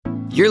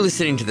You're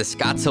listening to the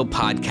Scotts Hill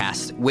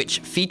Podcast, which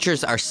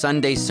features our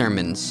Sunday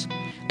sermons.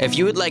 If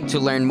you would like to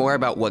learn more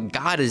about what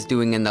God is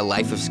doing in the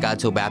life of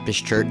Scotts Hill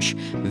Baptist Church,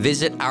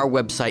 visit our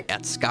website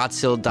at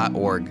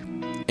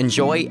scottshill.org.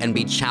 Enjoy and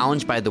be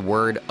challenged by the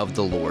word of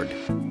the Lord.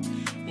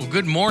 Well,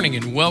 good morning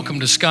and welcome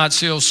to Scotts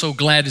Hill. So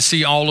glad to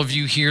see all of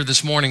you here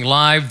this morning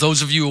live.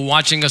 Those of you who are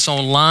watching us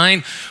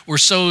online, we're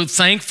so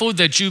thankful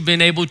that you've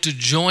been able to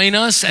join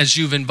us as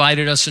you've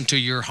invited us into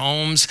your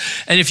homes.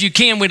 And if you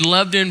can, we'd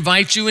love to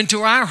invite you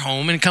into our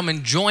home and come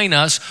and join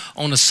us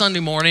on a Sunday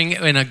morning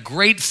in a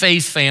great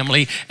faith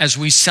family as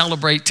we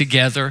celebrate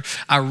together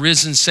our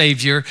risen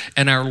Savior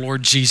and our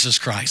Lord Jesus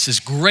Christ. It's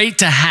great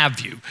to have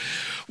you.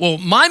 Well,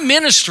 my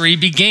ministry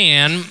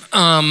began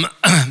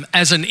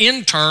as an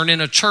intern in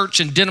a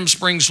church in Denham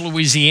Springs,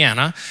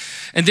 Louisiana,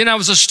 and then I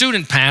was a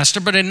student pastor.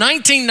 But in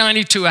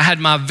 1992, I had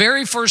my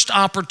very first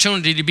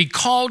opportunity to be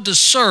called to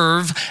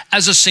serve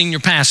as a senior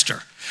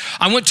pastor.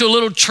 I went to a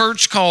little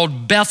church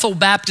called Bethel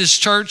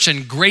Baptist Church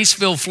in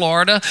Graceville,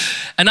 Florida,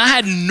 and I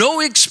had no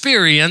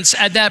experience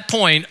at that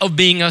point of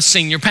being a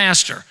senior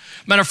pastor.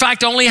 Matter of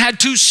fact, I only had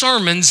 2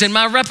 sermons in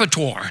my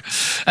repertoire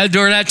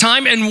during that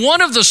time, and one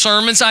of the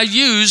sermons I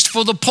used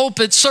for the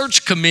pulpit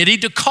search committee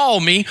to call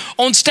me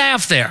on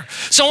staff there.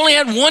 So I only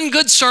had one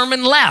good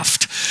sermon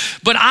left,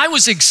 but I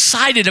was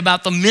excited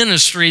about the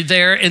ministry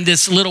there in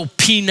this little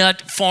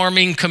peanut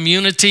farming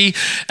community,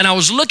 and I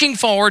was looking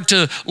forward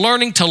to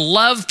learning to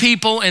love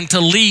people and to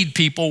lead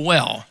people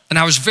well. And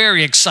I was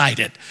very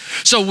excited.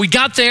 So we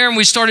got there and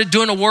we started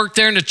doing a work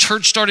there, and the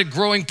church started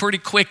growing pretty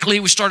quickly.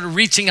 We started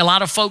reaching a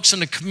lot of folks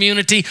in the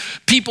community.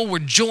 People were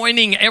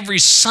joining every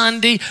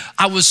Sunday.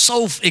 I was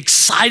so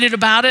excited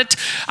about it.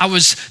 I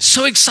was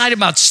so excited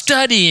about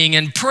studying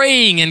and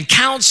praying and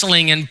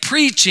counseling and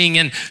preaching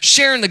and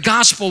sharing the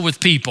gospel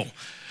with people.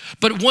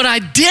 But what I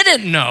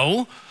didn't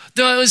know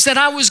was that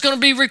I was going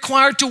to be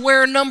required to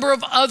wear a number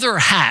of other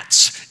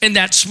hats in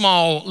that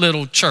small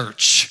little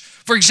church.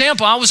 For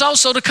example, I was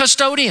also the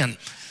custodian.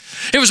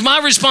 It was my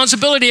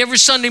responsibility every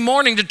Sunday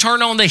morning to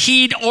turn on the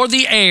heat or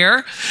the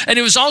air. And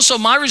it was also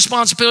my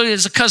responsibility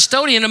as a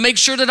custodian to make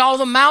sure that all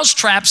the mouse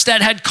traps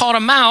that had caught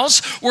a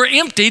mouse were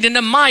emptied and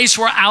the mice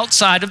were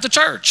outside of the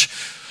church.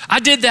 I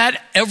did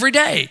that every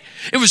day.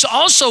 It was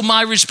also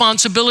my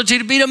responsibility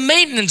to be the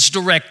maintenance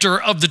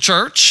director of the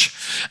church.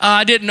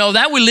 I didn't know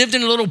that. We lived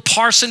in a little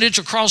parsonage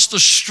across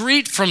the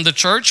street from the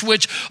church,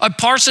 which a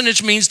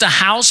parsonage means the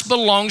house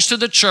belongs to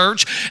the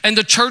church, and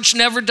the church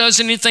never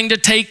does anything to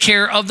take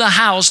care of the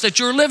house that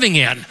you're living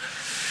in.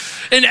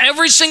 In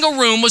every single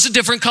room was a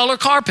different color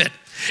carpet.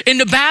 In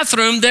the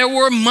bathroom, there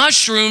were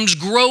mushrooms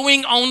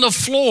growing on the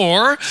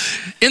floor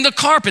in the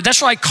carpet.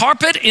 That's right,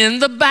 carpet in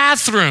the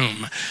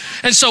bathroom.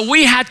 And so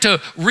we had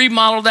to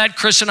remodel that.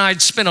 Chris and I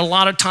had spent a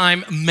lot of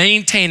time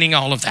maintaining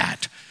all of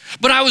that.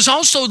 But I was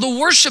also the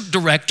worship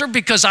director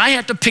because I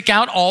had to pick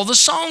out all the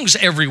songs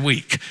every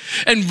week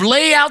and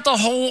lay out the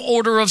whole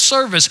order of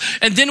service.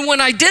 And then when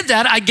I did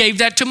that, I gave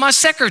that to my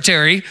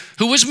secretary,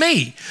 who was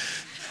me.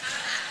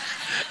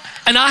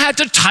 And I had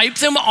to type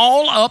them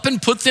all up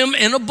and put them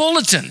in a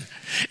bulletin.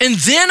 And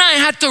then I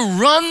had to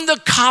run the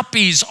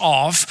copies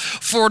off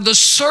for the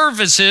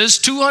services,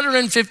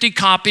 250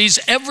 copies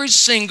every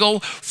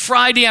single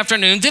Friday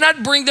afternoon. Then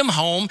I'd bring them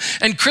home,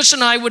 and Chris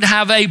and I would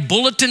have a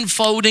bulletin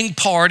folding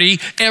party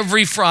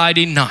every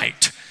Friday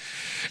night.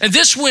 And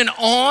this went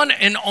on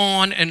and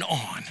on and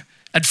on.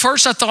 At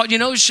first I thought,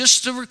 it's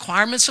just the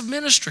requirements of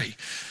ministry.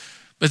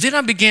 But then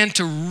I began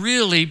to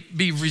really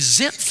be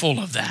resentful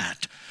of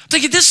that,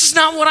 thinking this is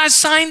not what I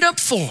signed up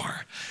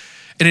for.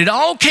 And it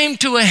all came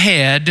to a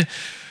head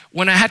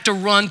when I had to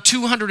run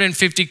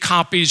 250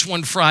 copies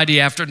one Friday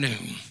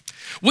afternoon.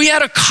 We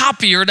had a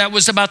copier that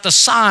was about the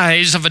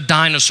size of a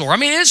dinosaur. I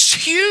mean, it's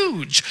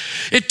huge.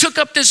 It took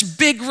up this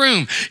big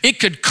room. It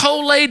could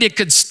collate, it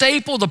could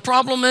staple. The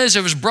problem is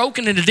it was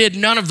broken and it did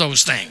none of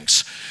those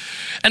things.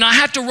 And I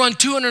had to run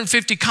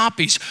 250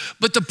 copies.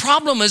 But the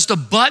problem is the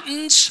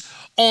buttons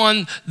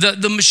on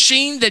the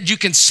machine that you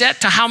can set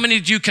to how many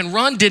you can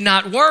run did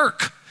not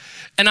work.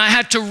 And I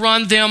had to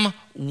run them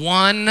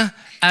one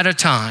at a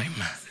time.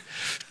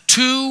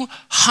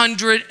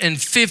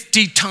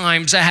 250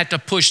 times I had to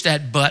push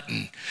that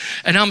button.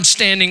 And I'm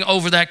standing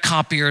over that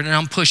copier and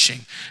I'm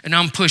pushing and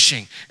I'm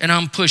pushing and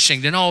I'm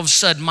pushing. Then all of a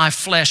sudden my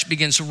flesh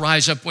begins to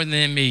rise up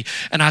within me,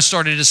 and I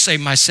started to say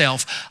to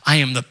myself, I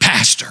am the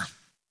pastor.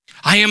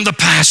 I am the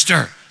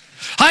pastor.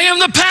 I am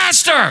the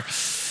pastor.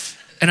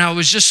 And I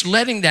was just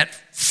letting that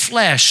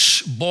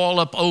flesh boil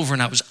up over,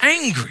 and I was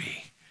angry.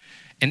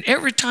 And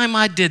every time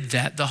I did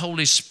that, the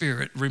Holy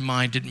Spirit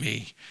reminded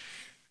me,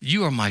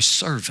 you are my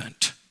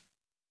servant.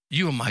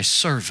 You are my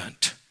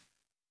servant.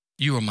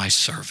 You are my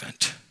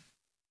servant.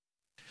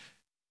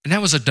 And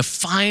that was a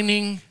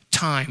defining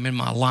time in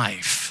my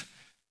life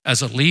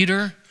as a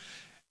leader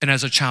and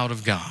as a child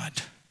of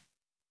God.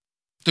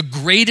 The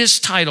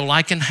greatest title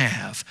I can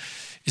have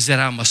is that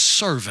I'm a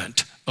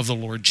servant of the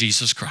Lord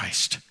Jesus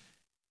Christ.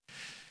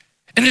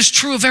 And it's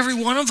true of every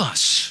one of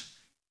us.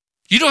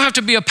 You don't have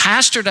to be a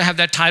pastor to have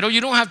that title.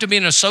 You don't have to be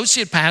an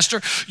associate pastor.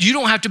 You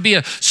don't have to be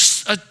a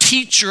a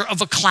teacher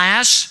of a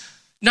class,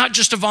 not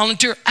just a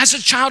volunteer, as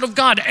a child of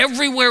God.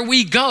 Everywhere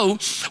we go,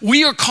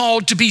 we are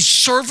called to be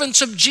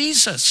servants of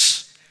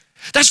Jesus.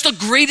 That's the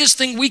greatest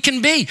thing we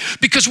can be,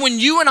 because when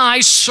you and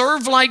I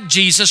serve like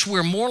Jesus,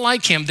 we're more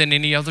like him than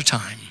any other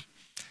time.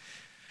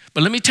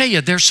 But let me tell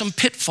you, there's some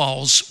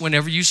pitfalls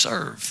whenever you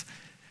serve.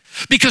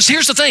 Because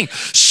here's the thing,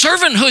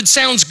 servanthood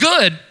sounds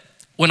good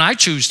when I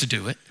choose to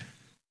do it.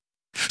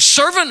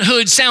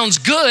 Servanthood sounds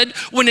good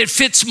when it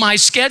fits my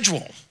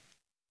schedule.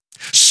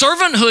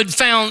 Servanthood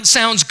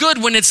sounds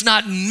good when it's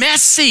not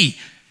messy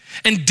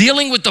and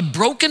dealing with the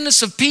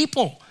brokenness of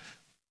people.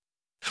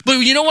 But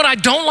you know what I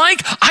don't like?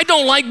 I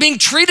don't like being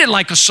treated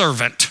like a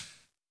servant.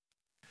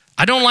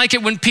 I don't like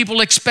it when people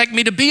expect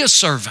me to be a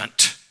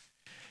servant.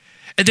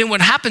 And then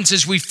what happens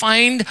is we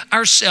find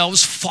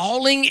ourselves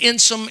falling in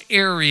some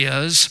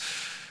areas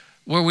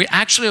where we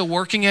actually are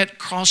working at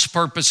cross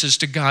purposes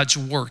to God's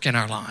work in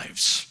our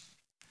lives.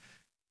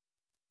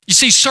 You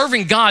see,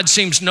 serving God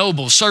seems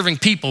noble. Serving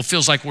people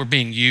feels like we're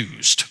being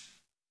used.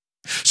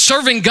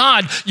 Serving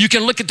God, you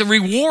can look at the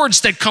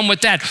rewards that come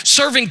with that.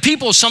 Serving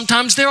people,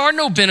 sometimes there are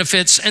no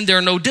benefits and there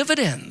are no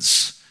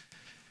dividends.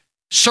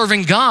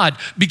 Serving God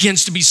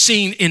begins to be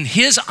seen in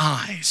his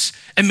eyes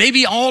and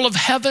maybe all of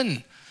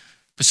heaven.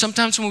 But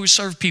sometimes when we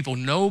serve people,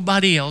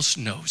 nobody else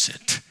knows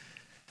it.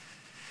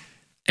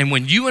 And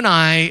when you and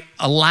I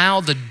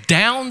allow the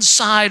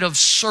downside of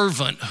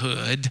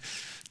servanthood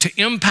to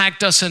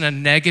impact us in a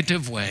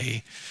negative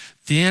way,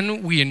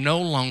 then we are no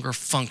longer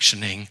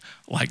functioning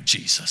like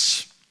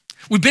Jesus.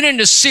 We've been in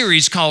a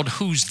series called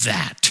Who's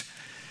That?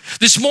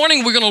 This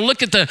morning, we're going to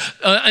look at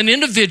an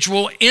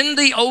individual in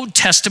the Old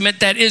Testament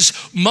that is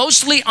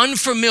mostly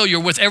unfamiliar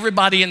with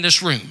everybody in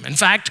this room. In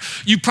fact,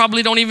 you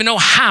probably don't even know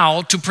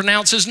how to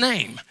pronounce his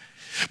name.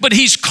 But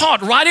he's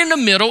caught right in the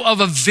middle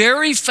of a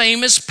very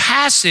famous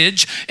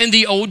passage in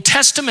the Old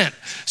Testament,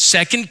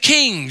 2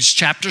 Kings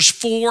chapters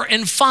 4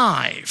 and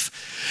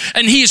 5.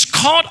 And he is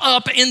caught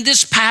up in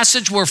this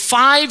passage where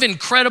 5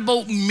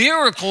 incredible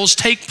miracles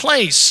take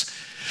place.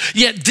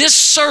 Yet this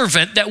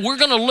servant that we're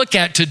going to look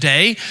at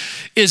today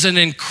is an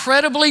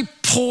incredibly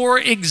poor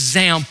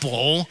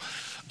example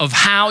of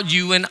how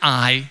you and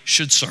I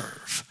should serve.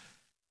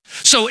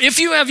 So if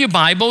you have your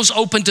Bibles,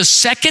 open to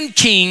 2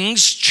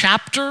 Kings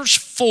chapters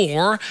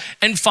 4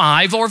 and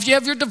 5, or if you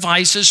have your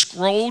devices,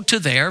 scroll to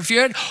there. If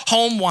you're at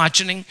home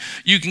watching,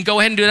 you can go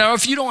ahead and do that. Or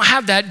if you don't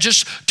have that,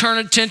 just turn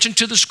attention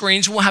to the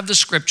screens. We'll have the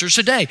scriptures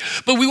today.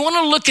 But we want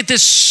to look at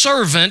this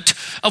servant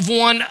of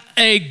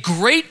a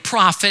great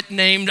prophet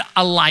named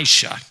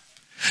Elisha.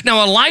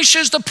 Now, Elisha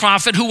is the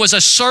prophet who was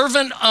a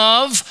servant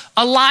of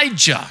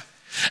Elijah.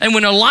 And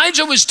when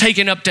Elijah was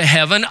taken up to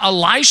heaven,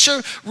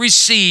 Elisha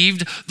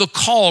received the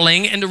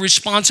calling and the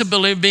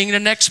responsibility of being the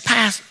next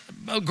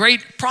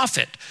great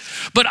prophet.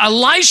 But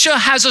Elisha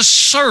has a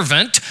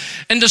servant,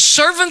 and the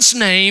servant's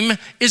name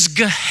is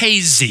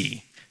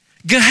Gehazi.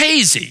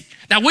 Gehazi.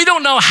 Now, we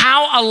don't know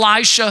how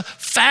Elisha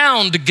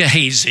found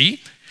Gehazi.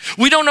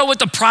 We don't know what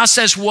the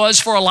process was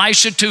for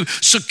Elisha to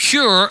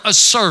secure a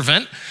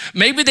servant.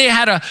 Maybe they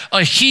had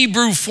a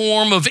Hebrew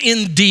form of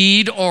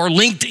Indeed or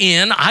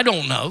LinkedIn. I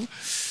don't know.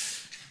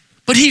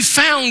 But he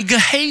found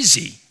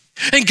Gehazi.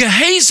 And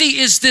Gehazi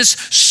is this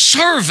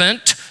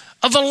servant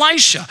of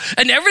Elisha.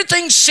 And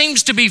everything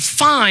seems to be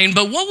fine,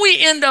 but what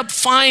we end up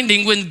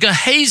finding with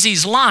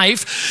Gehazi's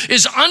life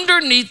is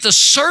underneath the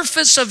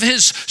surface of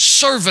his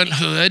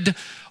servanthood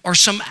are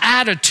some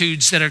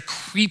attitudes that are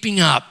creeping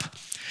up.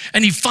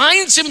 And he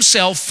finds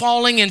himself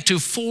falling into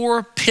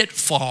 4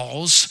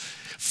 pitfalls,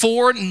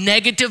 4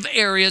 negative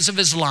areas of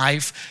his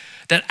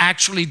life that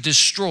actually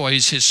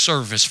destroys his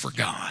service for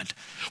God.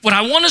 What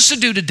I want us to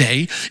do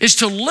today is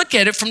to look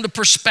at it from the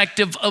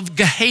perspective of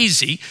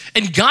Gehazi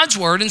and God's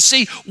word and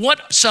see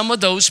what some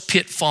of those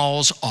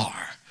pitfalls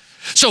are.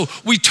 So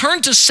we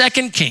turn to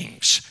 2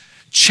 Kings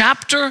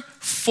chapter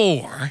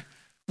 4.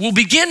 We'll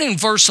begin in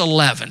verse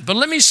 11, but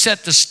let me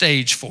set the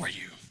stage for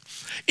you.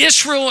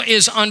 Israel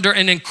is under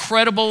an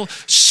incredible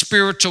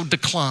spiritual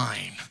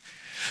decline.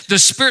 The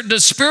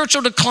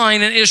spiritual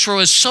decline in Israel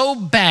is so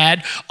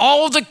bad,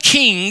 all the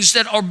kings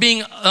that are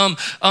being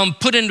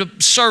put into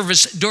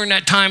service during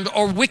that time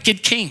are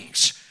wicked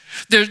kings.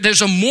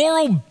 There's a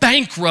moral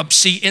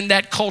bankruptcy in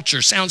that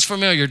culture. Sounds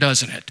familiar,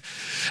 doesn't it?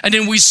 And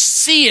then we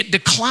see it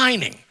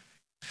declining.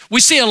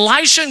 We see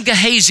Elisha and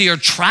Gehazi are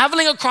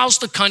traveling across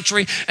the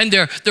country and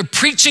they're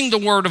preaching the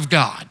word of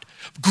God.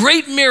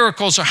 Great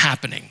miracles are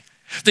happening.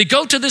 They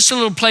go to this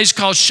little place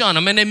called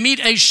Shunem and they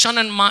meet a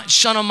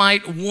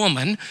Shunammite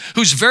woman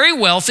who's very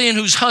wealthy and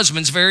whose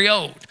husband's very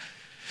old.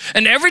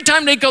 And every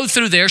time they go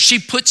through there, she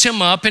puts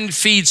him up and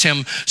feeds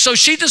him. So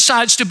she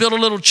decides to build a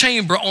little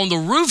chamber on the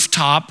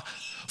rooftop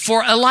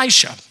for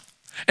Elisha.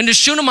 And the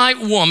Shunammite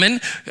woman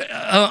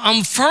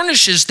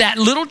furnishes that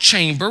little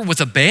chamber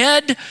with a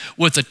bed,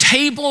 with a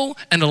table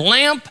and a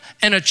lamp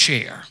and a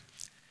chair.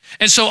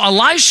 And so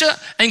Elisha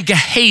and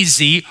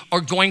Gehazi are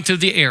going through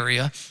the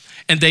area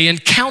and they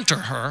encounter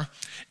her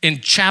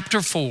in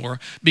chapter 4,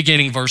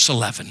 beginning verse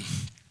 11.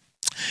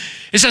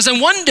 It says,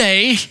 and one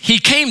day he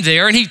came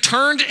there and he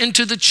turned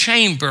into the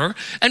chamber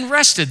and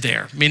rested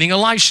there, meaning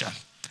Elisha.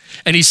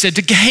 And he said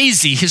to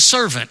Gehazi, his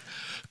servant,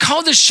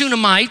 call the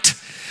Shunammite.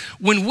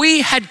 When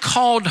he had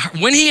called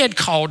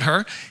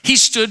her, he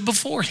stood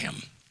before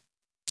him.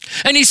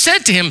 And he said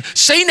to him,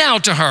 say now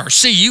to her,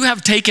 see, you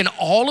have taken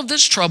all of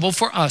this trouble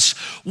for us.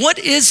 What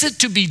is it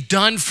to be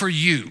done for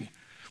you?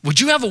 Would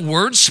you have a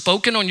word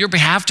spoken on your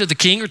behalf to the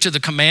king or to the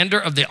commander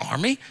of the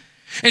army?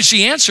 And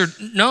she answered,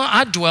 no,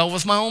 I dwell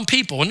with my own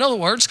people. In other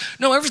words,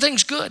 no,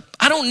 everything's good.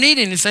 I don't need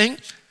anything.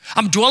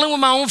 I'm dwelling with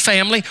my own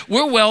family.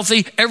 We're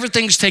wealthy.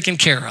 Everything's taken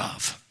care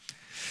of.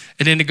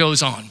 And then it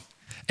goes on.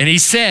 And he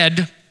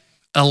said,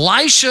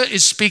 Elisha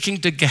is speaking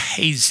to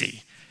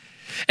Gehazi.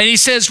 And he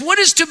says, what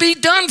is to be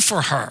done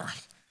for her?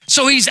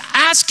 So he's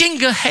asking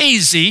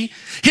Gehazi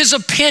his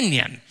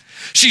opinion.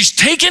 She's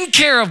taken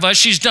care of us.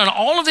 She's done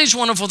all of these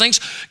wonderful things.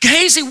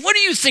 Gehazi, what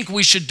do you think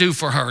we should do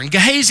for her? And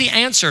Gehazi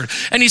answered,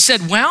 and he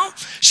said, well,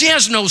 she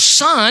has no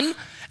son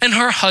and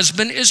her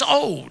husband is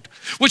old,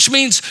 which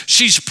means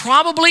she's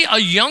probably a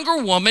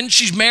younger woman.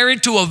 She's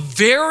married to a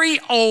very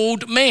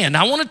old man.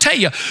 Now, I want to tell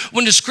you,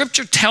 when the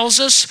scripture tells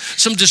us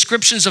some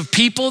descriptions of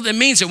people, that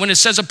means that when it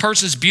says a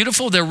person's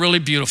beautiful, they're really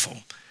beautiful.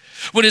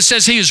 When it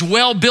says he is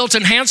well built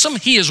and handsome,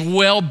 he is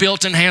well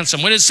built and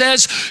handsome. When it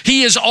says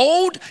he is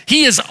old,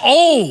 he is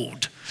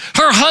old.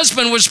 Her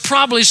husband was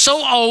probably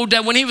so old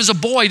that when he was a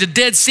boy, the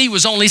Dead Sea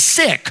was only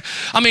sick.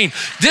 I mean,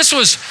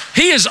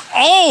 he is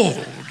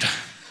old.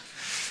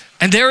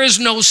 And there is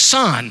no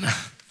son.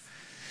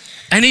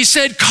 And he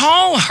said,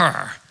 call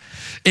her.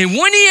 And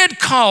when he had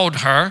called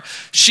her,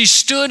 she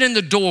stood in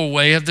the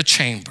doorway of the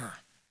chamber.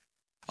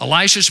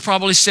 Elisha's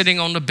probably sitting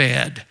on the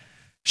bed.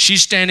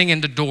 She's standing in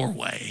the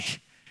doorway.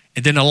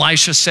 And then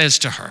Elisha says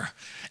to her,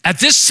 at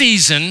this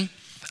season,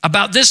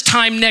 about this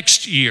time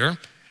next year,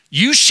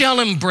 you shall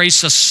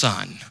embrace a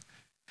son.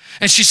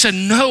 And she said,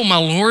 no, my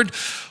Lord,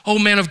 oh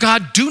man of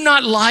God, do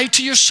not lie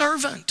to your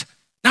servant.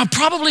 Now,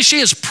 probably she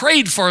has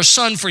prayed for a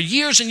son for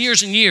years and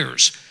years and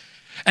years.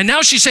 And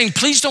now she's saying,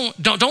 please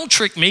don't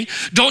trick me.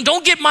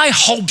 Don't get my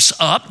hopes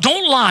up.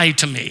 Don't lie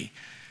to me.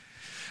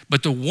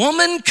 But the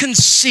woman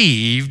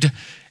conceived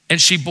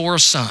and she bore a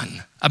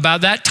son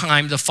about that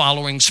time the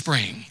following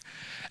spring,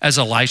 as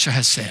Elisha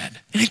has said.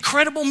 An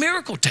incredible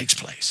miracle takes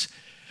place.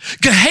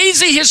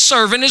 Gehazi, his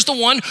servant, is the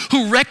one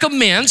who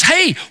recommends,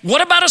 hey,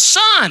 what about a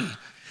son?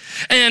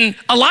 And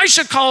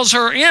Elisha calls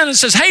her in and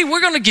says, hey, we're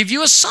going to give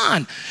you a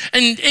son.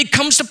 And it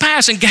comes to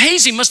pass. And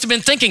Gehazi must have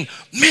been thinking,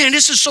 man,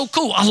 this is so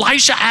cool.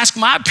 Elisha asked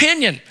my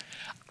opinion.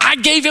 I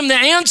gave him the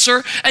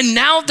answer. And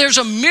now there's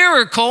a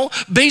miracle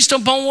based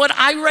upon what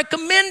I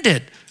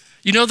recommended.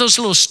 You know those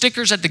little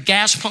stickers at the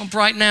gas pump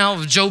right now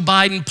of Joe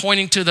Biden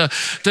pointing to the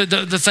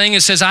thing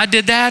that says, I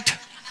did that?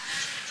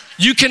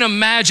 You can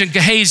imagine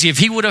Gehazi, if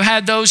he would have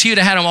had those, he would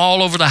have had them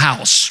all over the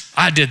house.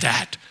 I did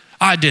that.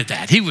 I did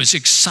that. He was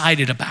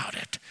excited about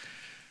it.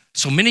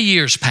 So many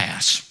years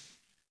pass.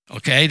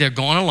 Okay, they're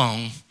going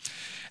along.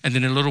 And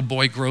then a little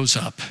boy grows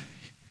up.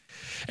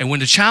 And when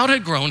the child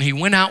had grown, he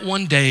went out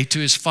one day to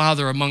his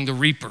father among the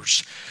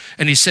reapers.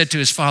 And he said to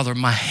his father,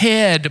 my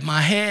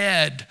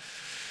head.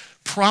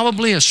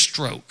 Probably a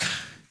stroke,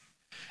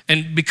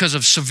 and because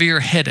of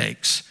severe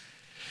headaches.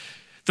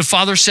 The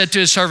father said to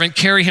his servant,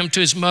 carry him to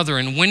his mother.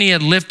 And when he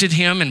had lifted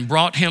him and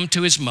brought him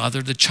to his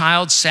mother, the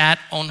child sat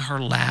on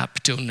her lap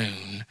till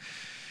noon,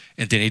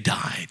 and then he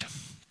died.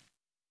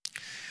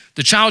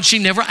 The child she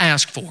never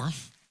asked for,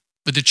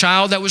 but the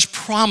child that was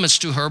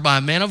promised to her by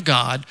a man of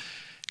God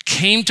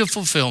came to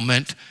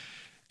fulfillment,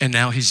 and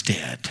now he's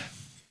dead.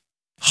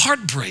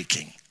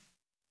 Heartbreaking.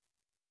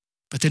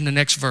 But then the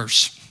next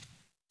verse.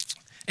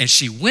 And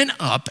she went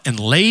up and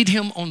laid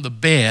him on the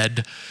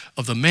bed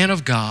of the man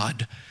of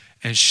God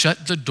and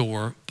shut the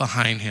door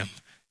behind him,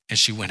 and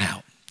she went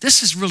out.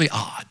 This is really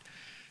odd.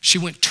 She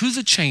went to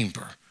the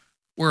chamber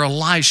where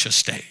Elisha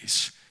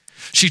stays.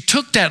 She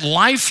took that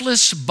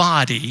lifeless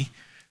body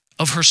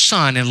of her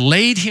son and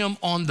laid him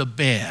on the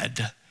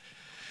bed,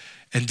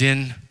 and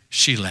then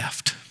she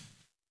left.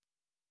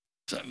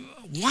 So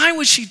why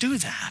would she do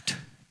that?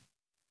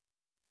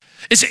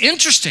 It's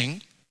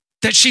interesting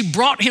that she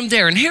brought him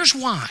there, and here's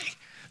why.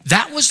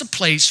 That was the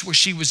place where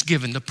she was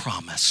given the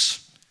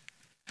promise.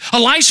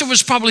 Elisha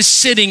was probably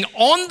sitting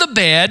on the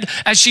bed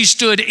as she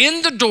stood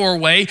in the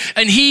doorway,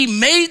 and he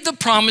made the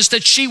promise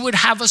that she would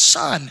have a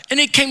son, and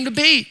it came to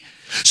be.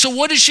 So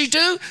what did she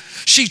do?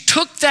 She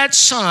took that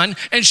son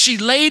and she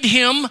laid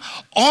him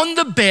on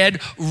the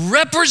bed,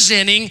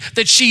 representing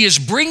that she is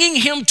bringing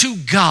him to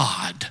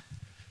God.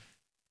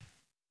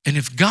 And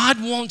if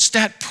God wants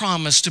that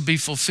promise to be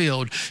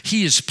fulfilled,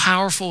 he is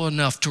powerful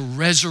enough to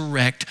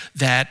resurrect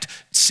that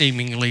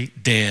seemingly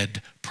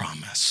dead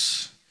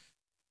promise.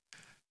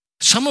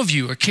 Some of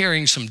you are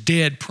carrying some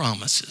dead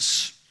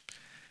promises.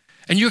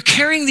 And you're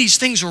carrying these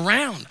things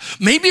around.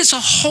 Maybe it's a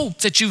hope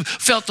that you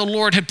felt the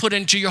Lord had put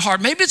into your heart.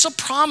 Maybe it's a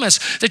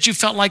promise that you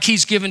felt like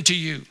he's given to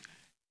you.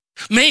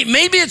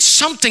 Maybe it's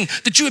something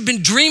that you have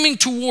been dreaming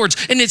towards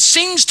and it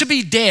seems to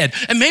be dead.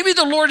 And maybe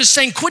the Lord is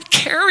saying, quit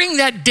carrying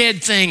that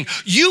dead thing.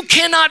 You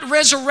cannot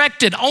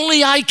resurrect it.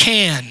 Only I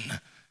can.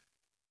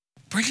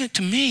 Bring it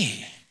to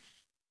me.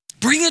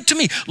 Bring it to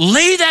me.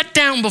 Lay that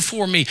down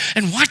before me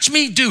and watch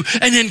me do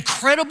an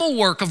incredible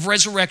work of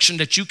resurrection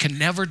that you can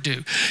never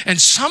do. And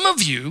some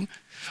of you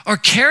are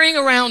carrying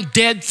around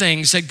dead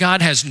things that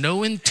God has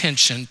no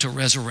intention to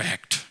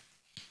resurrect.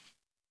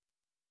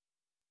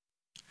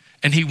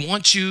 And he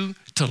wants you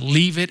to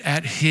leave it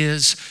at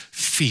his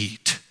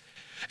feet.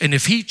 And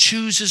if he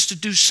chooses to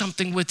do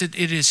something with it,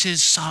 it is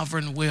his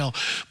sovereign will.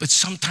 But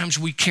sometimes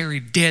we carry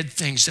dead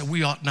things that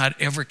we ought not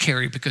ever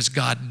carry because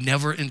God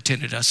never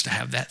intended us to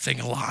have that thing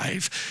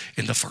alive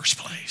in the first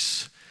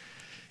place.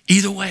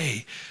 Either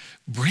way,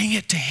 bring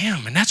it to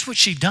him. And that's what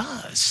she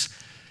does.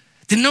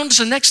 Then notice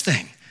the next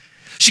thing.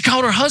 She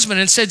called her husband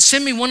and said,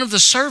 send me one of the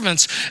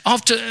servants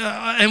off to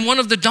and one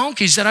of the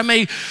donkeys that I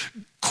may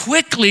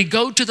quickly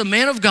go to the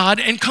man of God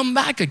and come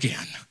back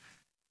again.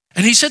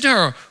 And he said to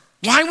her,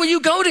 why will you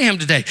go to him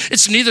today?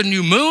 It's neither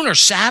new moon or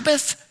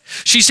Sabbath.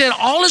 She said,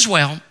 all is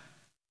well.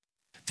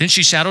 Then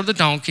she saddled the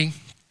donkey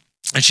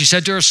and she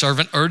said to her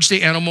servant, urge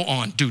the animal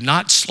on. Do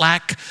not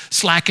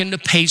slacken the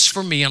pace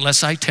for me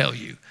unless I tell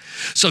you.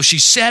 So she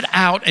set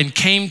out and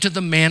came to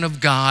the man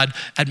of God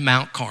at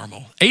Mount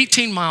Carmel,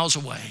 18 miles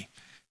away.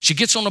 She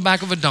gets on the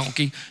back of a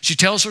donkey. She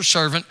tells her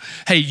servant,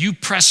 hey, you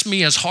press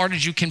me as hard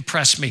as you can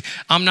press me.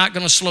 I'm not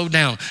going to slow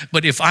down.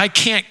 But if I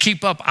can't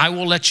keep up, I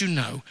will let you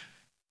know.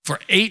 For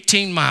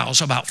 18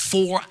 miles, about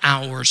 4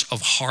 hours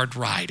of hard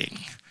riding.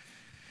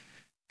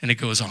 And it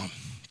goes on.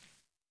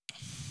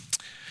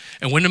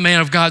 And when the man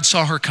of God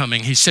saw her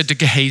coming, he said to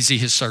Gehazi,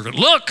 his servant,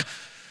 look,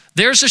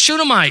 there's a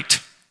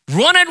Shunammite.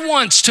 Run at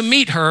once to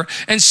meet her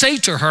and say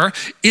to her,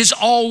 is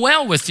all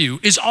well with you?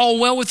 Is all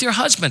well with your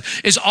husband?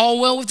 Is all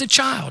well with the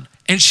child?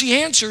 And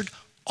she answered,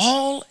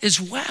 all is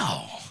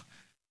well.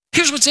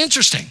 Here's what's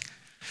interesting.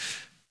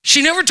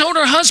 She never told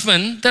her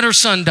husband that her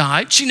son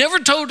died. She never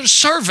told her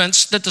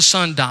servants that the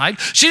son died.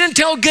 She didn't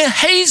tell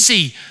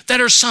Gehazi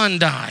that her son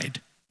died.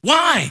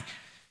 Why?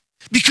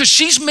 Because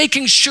she's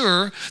making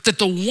sure that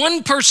the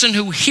one person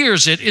who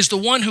hears it is the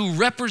one who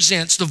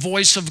represents the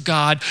voice of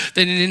God,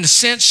 that in a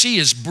sense she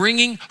is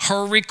bringing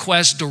her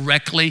request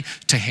directly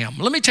to him.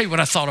 Let me tell you what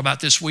I thought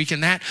about this week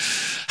in that.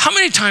 How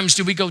many times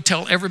do we go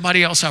tell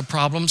everybody else our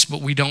problems,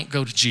 but we don't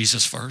go to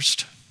Jesus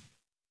first?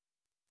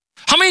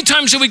 How many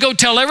times do we go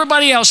tell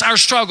everybody else our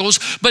struggles,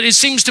 but it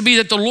seems to be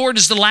that the Lord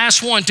is the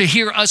last one to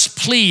hear us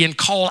plea and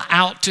call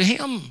out to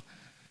him?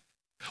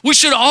 We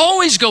should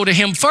always go to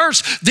him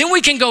first. Then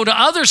we can go to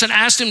others and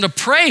ask them to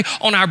pray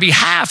on our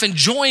behalf and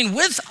join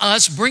with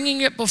us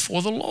bringing it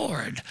before the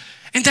Lord.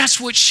 And that's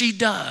what she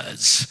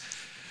does.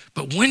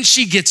 But when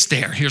she gets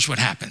there, here's what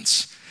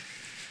happens.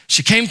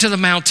 She came to the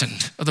mountain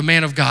of the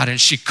man of God and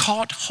she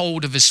caught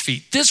hold of his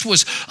feet. This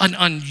was an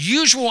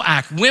unusual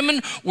act. Women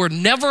were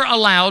never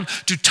allowed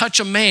to touch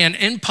a man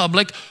in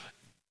public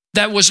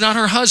that was not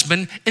her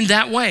husband in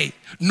that way,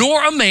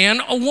 nor a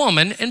man, a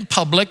woman in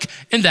public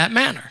in that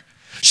manner.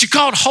 She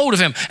caught hold of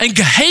him, and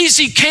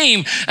Gehazi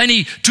came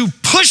to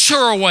push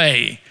her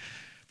away.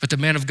 But the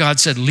man of God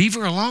said, leave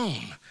her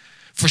alone,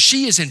 for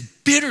she is in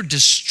bitter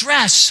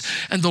distress,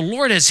 and the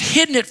Lord has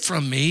hidden it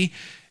from me,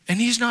 and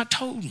he's not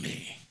told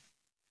me.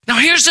 Now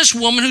here's this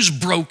woman who's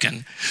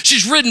broken.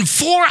 She's ridden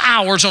 4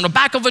 hours on the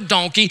back of a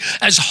donkey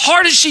as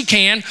hard as she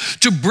can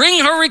to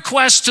bring her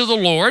request to the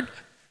Lord.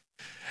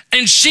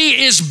 And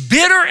she is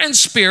bitter in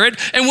spirit.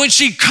 And when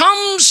she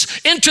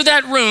comes into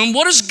that room,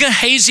 what does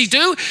Gehazi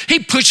do? He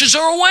pushes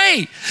her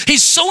away.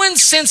 He's so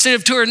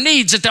insensitive to her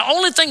needs that the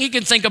only thing he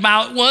can think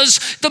about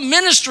was the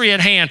ministry at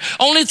hand,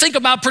 only think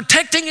about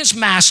protecting his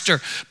master.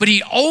 But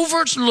he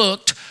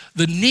overlooked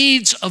the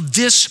needs of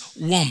this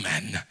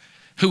woman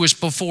who was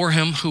before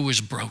him, who was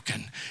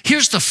broken.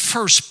 Here's the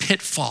first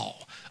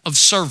pitfall of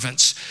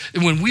servants.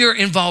 When we are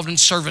involved in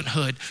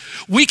servanthood,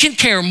 we can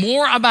care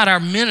more about our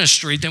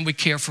ministry than we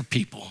care for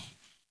people.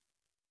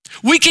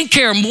 We can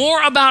care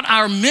more about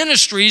our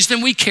ministries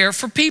than we care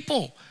for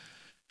people.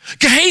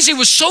 Gehazi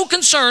was so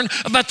concerned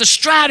about the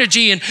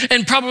strategy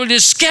and probably the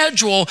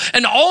schedule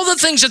and all the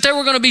things that they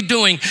were going to be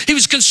doing. He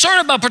was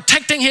concerned about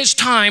protecting his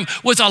time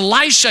with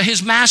Elisha,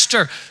 his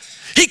master.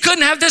 He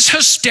couldn't have this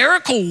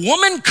hysterical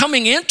woman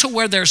coming into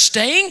where they're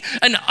staying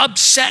and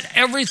upset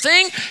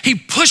everything. He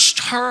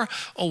pushed her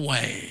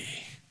away.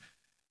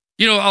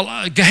 You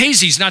know,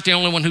 Gehazi's not the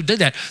only one who did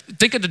that.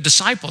 Think of the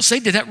disciples. They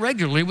did that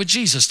regularly with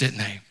Jesus, didn't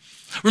they?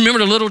 Remember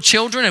the little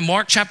children in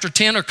Mark chapter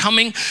 10 are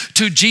coming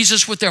to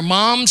Jesus with their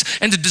moms,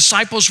 and the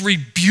disciples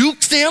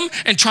rebuke them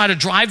and try to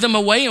drive them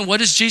away. And what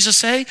does Jesus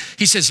say?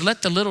 He says,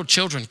 let the little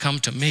children come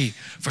to me,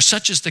 for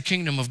such is the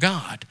kingdom of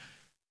God.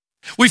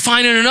 We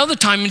find in another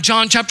time in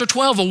John chapter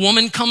 12, a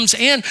woman comes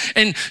in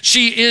and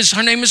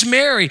her name is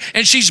Mary,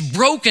 and she's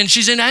broken,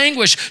 she's in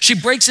anguish. She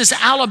breaks this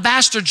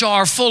alabaster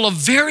jar full of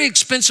very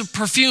expensive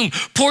perfume,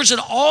 pours it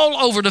all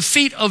over the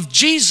feet of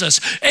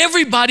Jesus.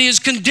 Everybody is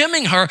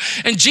condemning her,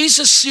 and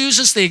Jesus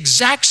uses the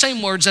exact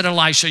same words that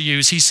Elisha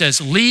used. He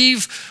says,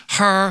 leave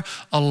her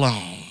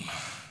alone,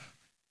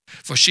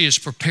 for she is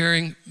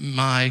preparing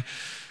my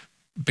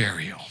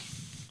burial.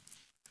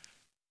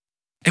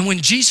 And when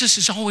Jesus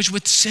is always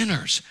with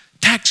sinners,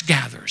 tax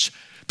gatherers,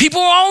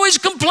 people are always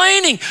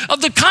complaining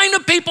of the kind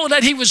of people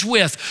that he was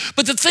with.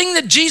 But the thing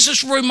that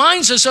Jesus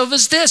reminds us of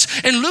is this.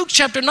 In Luke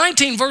chapter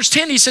 19, verse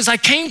 10, he says, I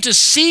came to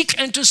seek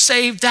and to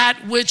save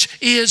that which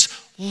is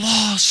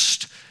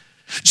lost.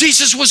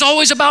 Jesus was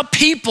always about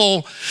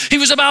people. He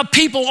was about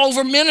people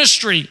over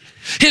ministry.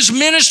 His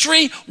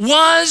ministry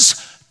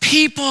was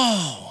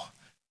people.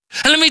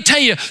 And let me tell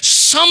you,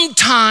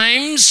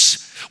 sometimes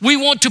we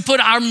want to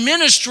put our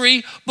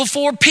ministry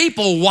before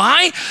people.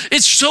 Why?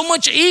 It's so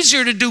much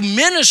easier to do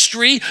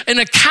ministry in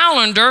a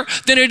calendar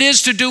than it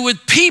is to do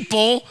with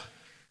people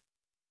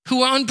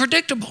who are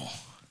unpredictable.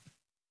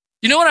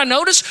 You know what I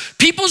noticed?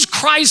 People's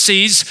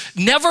crises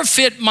never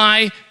fit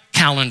my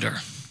calendar.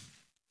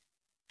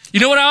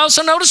 You know what I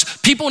also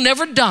noticed? People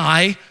never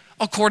die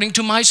according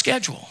to my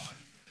schedule.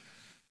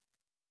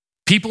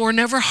 People are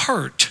never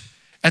hurt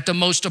at the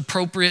most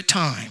appropriate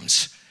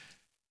times.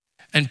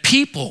 And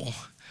people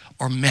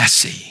are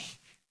messy,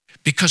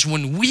 because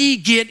when we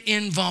get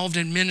involved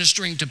in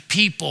ministering to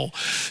people,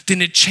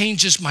 then it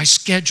changes my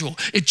schedule,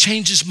 it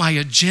changes my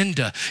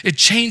agenda, it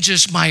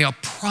changes my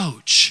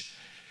approach.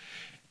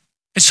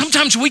 And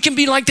sometimes we can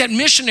be like that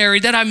missionary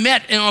that I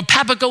met on a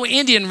Papago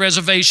Indian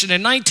reservation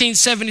in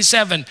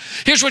 1977.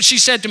 Here's what she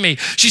said to me.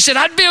 She said,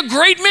 I'd be a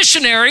great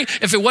missionary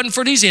if it wasn't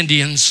for these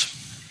Indians.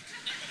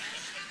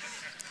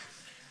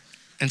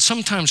 And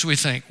sometimes we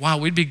think, wow,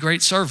 we'd be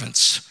great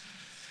servants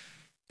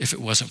if it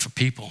wasn't for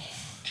people.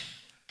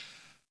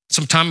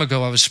 Some time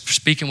ago, I was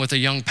speaking with a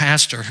young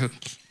pastor who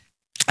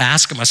I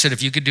asked him, I said,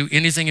 if you could do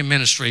anything in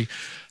ministry,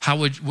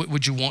 what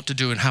would you want to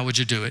do and how would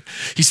you do it?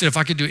 He said, if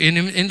I could do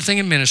anything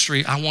in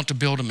ministry, I want to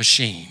build a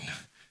machine.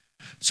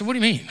 So what do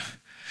you mean?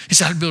 He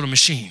said, I'd build a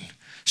machine,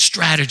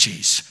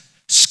 strategies,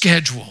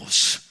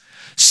 schedules,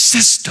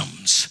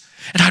 systems.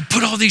 And I'd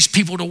put all these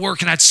people to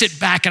work and I'd sit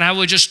back and I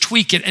would just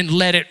tweak it and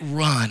let it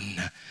run.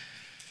 And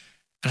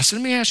I said,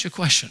 let me ask you a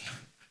question.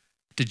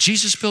 Did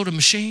Jesus build a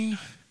machine?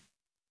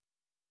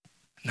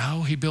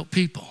 No, he built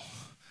people.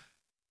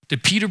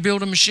 Did Peter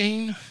build a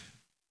machine?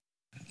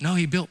 No,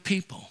 he built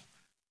people.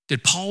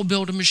 Did Paul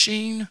build a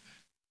machine?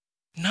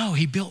 No,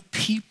 he built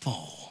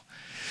people.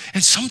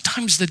 And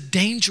sometimes the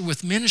danger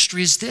with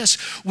ministry is this.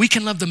 We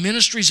can love the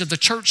ministries of the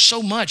church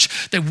so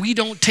much that we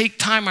don't take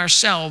time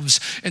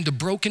ourselves in the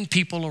broken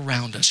people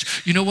around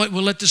us. You know what?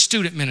 We'll let the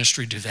student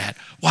ministry do that.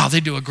 Wow, they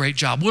do a great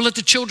job. We'll let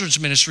the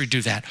children's ministry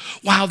do that.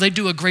 Wow, they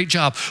do a great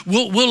job.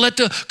 We'll let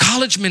the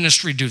college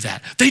ministry do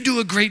that. They do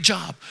a great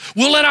job.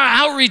 We'll let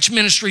our outreach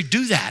ministry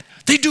do that.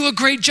 They do a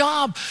great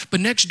job. But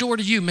next door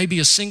to you may be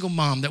a single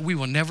mom that we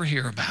will never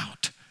hear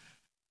about.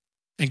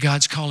 And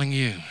God's calling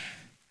you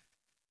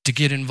to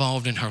get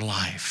involved in her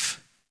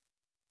life,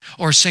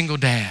 or a single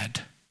dad,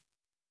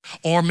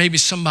 or maybe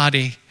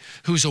somebody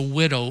who's a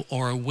widow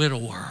or a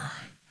widower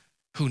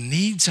who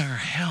needs our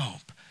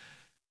help.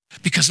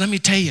 Because let me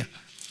tell you,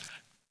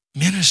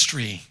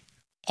 ministry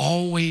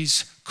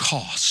always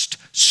costs.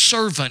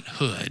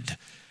 Servanthood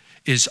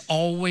is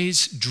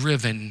always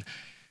driven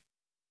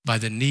by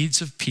the needs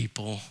of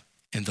people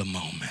in the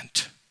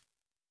moment.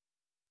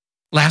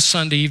 Last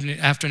Sunday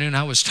afternoon,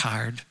 I was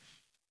tired.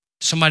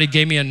 Somebody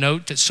gave me a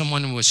note that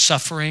someone was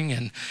suffering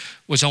and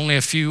was only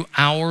a few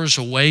hours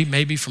away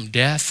maybe from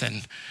death.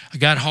 And I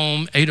got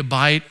home, ate a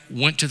bite,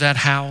 went to that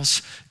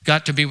house,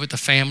 got to be with the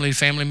family.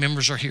 Family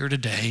members are here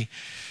today.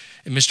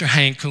 And Mr.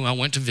 Hank, who I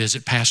went to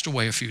visit, passed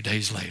away a few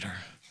days later.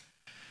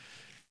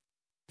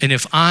 And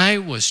if I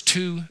was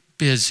too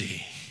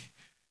busy,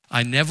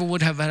 I never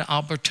would have had an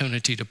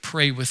opportunity to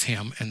pray with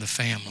him and the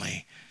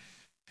family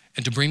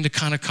and to bring the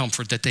kind of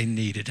comfort that they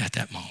needed at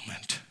that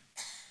moment.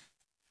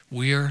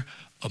 We're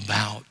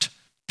about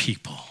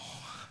people.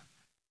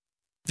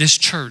 This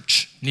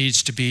church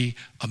needs to be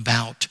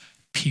about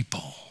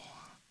people.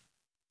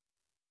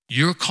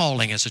 Your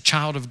calling as a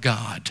child of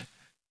God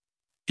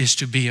is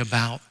to be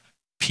about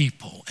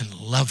people and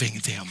loving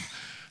them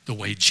the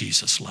way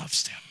Jesus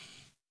loves them.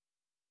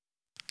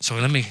 So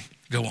let me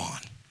go on.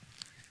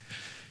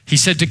 He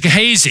said to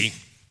Gehazi,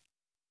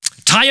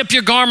 tie up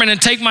your garment and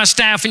take my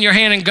staff in your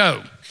hand and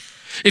go.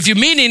 If you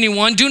meet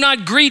anyone, do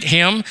not greet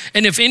him,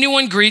 and if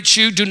anyone greets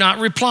you, do not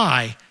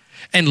reply,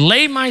 and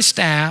lay my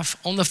staff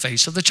on the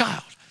face of the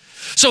child.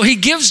 So he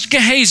gives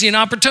Gehazi an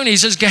opportunity. He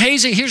says,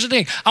 Gehazi, here's the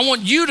thing. I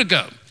want you to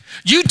go.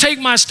 You take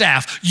my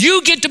staff.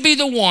 You get to be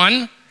the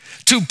one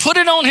to put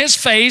it on his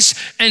face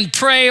and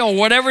pray or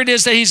whatever it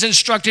is that he's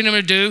instructing him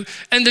to do,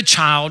 and the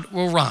child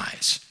will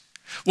rise.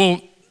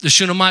 Well, the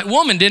Shunammite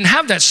woman didn't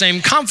have that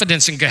same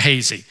confidence in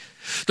Gehazi.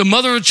 The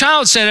mother of the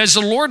child said, as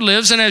the Lord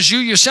lives and as you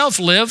yourself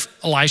live,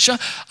 Elisha,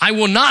 I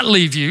will not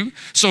leave you.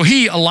 So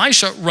he,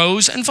 Elisha,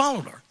 rose and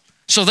followed her.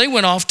 So they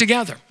went off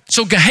together.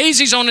 So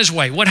Gehazi's on his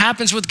way. What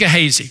happens with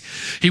Gehazi?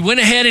 He went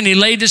ahead and he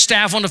laid his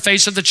staff on the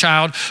face of the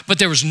child, but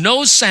there was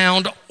no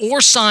sound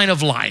or sign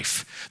of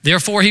life.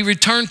 Therefore he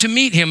returned to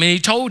meet him, and he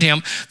told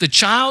him, the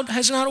child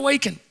has not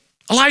awakened.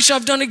 Elisha,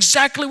 I've done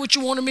exactly what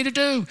you wanted me to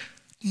do.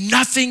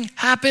 Nothing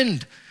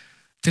happened.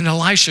 Then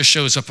Elisha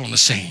shows up on the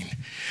scene,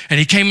 and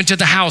he came into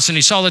the house and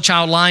he saw the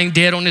child lying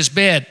dead on his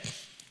bed.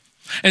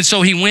 And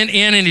so he went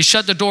in and he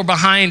shut the door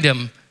behind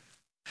him,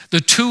 the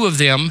two of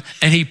them,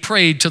 and he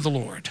prayed to the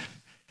Lord.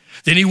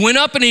 Then he went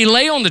up and he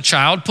lay on the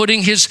child,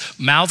 putting his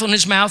mouth on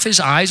his mouth,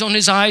 his eyes on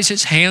his eyes,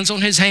 his hands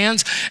on his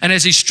hands. And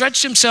as he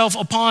stretched himself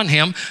upon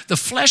him, the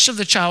flesh of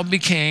the child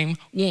became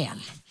warm.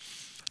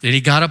 Then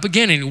he got up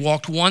again and he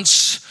walked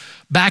once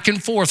back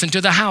and forth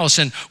into the house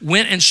and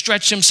went and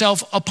stretched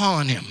himself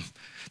upon him.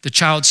 The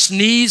child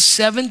sneezed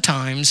 7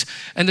 times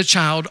and the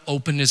child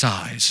opened his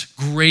eyes.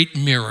 Great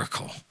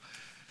miracle.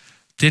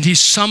 Then he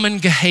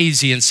summoned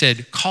Gehazi and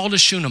said, call the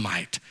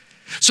Shunammite.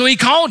 So he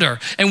called her,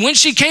 and when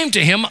she came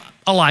to him,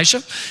 Elisha,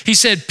 he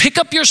said, pick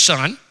up your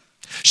son.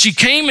 She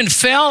came and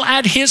fell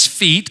at his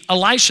feet,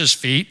 Elisha's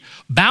feet,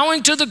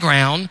 bowing to the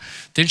ground.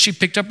 Then she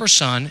picked up her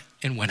son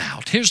and went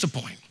out. Here's the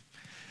point.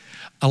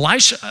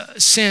 Elisha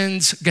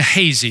sends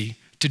Gehazi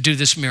to do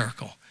this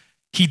miracle.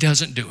 He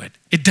doesn't do it.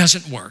 It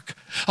doesn't work.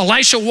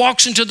 Elisha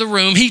walks into the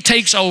room. He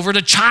takes over.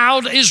 The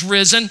child is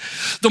risen.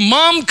 The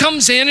mom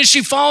comes in and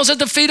she falls at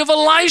the feet of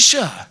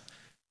Elisha.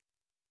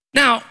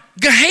 Now,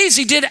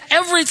 Gehazi did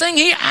everything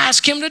he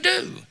asked him to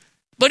do,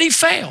 but he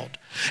failed.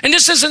 And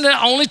this isn't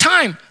the only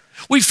time.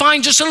 We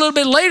find just a little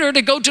bit later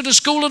to go to the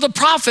school of the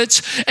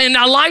prophets, and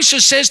Elisha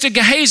says to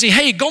Gehazi,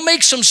 hey, go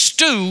make some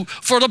stew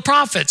for the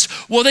prophets.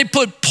 Well, they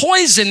put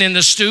poison in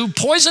the stew,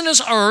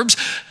 poisonous herbs,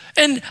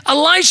 and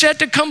Elisha had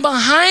to come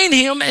behind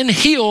him and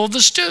heal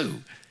the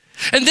stew.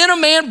 And then a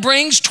man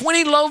brings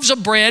 20 loaves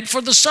of bread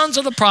for the sons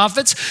of the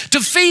prophets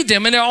to feed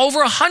them, and there are over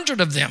 100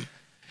 of them.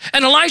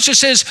 And Elisha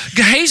says,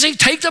 Gehazi,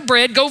 take the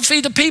bread, go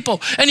feed the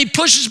people. And he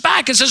pushes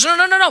back and says,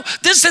 no,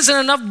 this isn't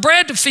enough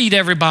bread to feed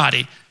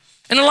everybody.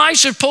 And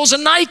Elisha pulls a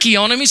Nike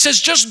on him. He says,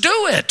 just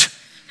do it.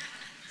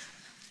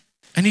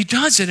 And he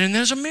does it, and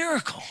there's a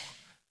miracle.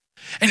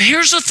 And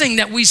here's the thing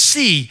that we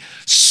see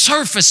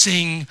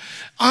surfacing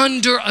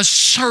under a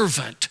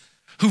servant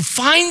who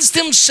finds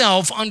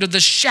himself under the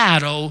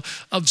shadow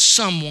of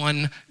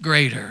someone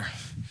greater.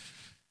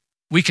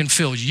 We can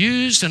feel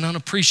used and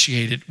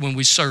unappreciated when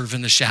we serve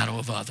in the shadow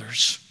of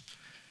others.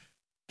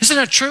 Isn't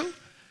that true?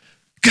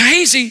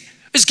 Gehazi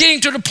is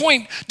getting to the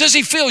point, does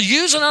he feel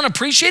used and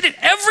unappreciated?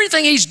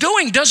 Everything he's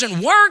doing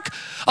doesn't work.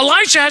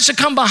 Elisha has to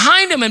come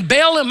behind him and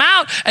bail him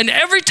out, and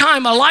every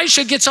time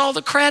Elisha gets all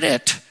the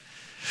credit.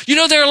 You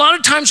know, there are a lot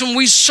of times when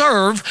we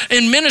serve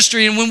in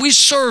ministry and when we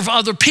serve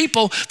other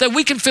people that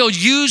we can feel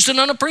used and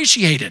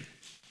unappreciated.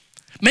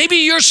 Maybe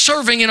you're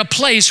serving in a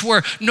place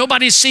where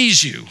nobody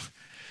sees you,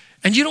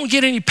 and you don't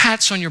get any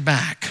pats on your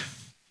back.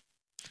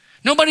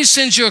 Nobody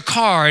sends you a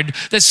card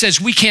that says,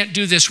 we can't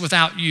do this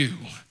without you.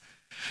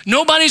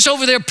 Nobody's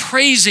over there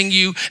praising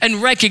you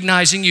and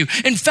recognizing you.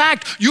 In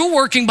fact, you're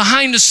working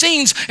behind the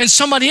scenes and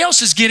somebody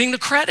else is getting the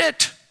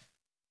credit.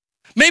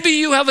 Maybe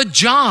you have a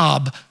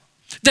job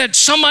that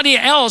somebody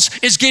else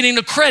is getting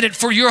the credit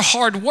for your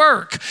hard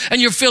work,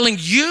 and you're feeling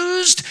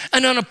used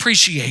and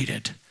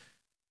unappreciated.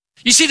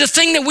 You see, the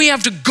thing that we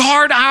have to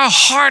guard our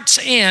hearts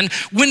in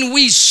when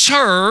we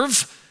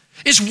serve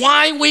is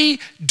why we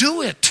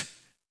do it.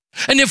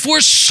 And if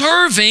we're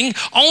serving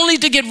only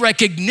to get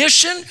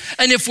recognition,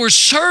 and if we're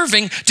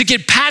serving to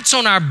get pats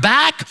on our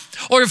back,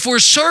 or if we're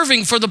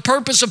serving for the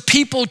purpose of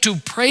people to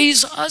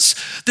praise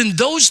us, then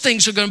those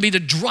things are going to be the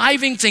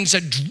driving things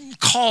that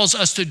cause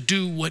us to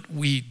do what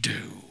we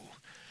do.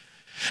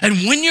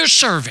 And when you're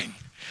serving,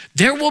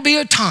 there will be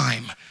a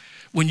time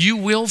when you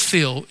will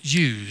feel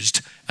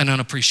used and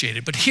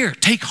unappreciated. But here,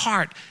 take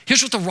heart.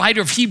 Here's what the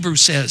writer of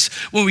Hebrews says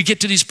when we get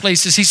to these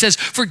places. He says,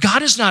 for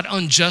God is not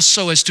unjust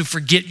so as to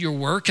forget your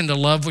work and the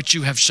love which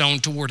you have shown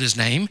toward his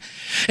name,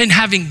 and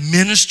having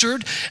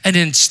ministered and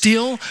in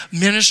still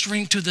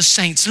ministering to the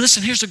saints.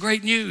 Listen, here's the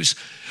great news.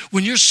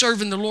 When you're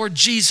serving the Lord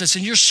Jesus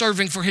and you're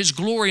serving for his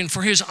glory and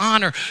for his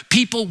honor,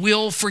 people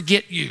will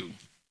forget you.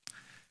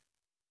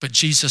 But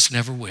Jesus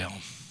never will.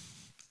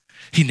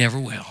 He never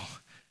will.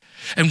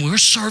 And we're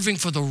serving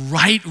for the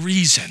right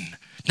reason,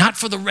 not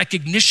for the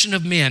recognition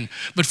of men,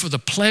 but for the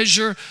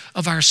pleasure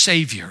of our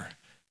Savior.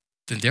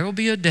 Then there will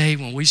be a day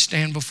when we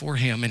stand before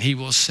him and he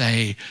will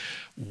say,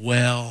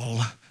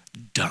 well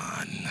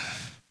done,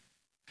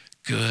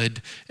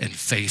 good and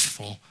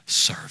faithful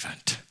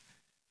servant.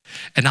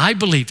 And I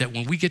believe that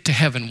when we get to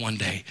heaven one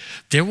day,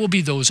 there will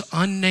be those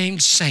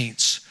unnamed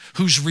saints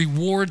whose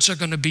rewards are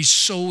going to be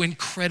so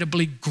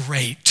incredibly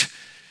great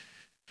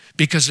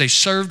because they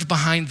served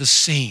behind the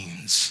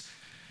scenes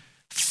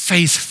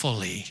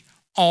faithfully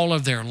all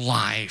of their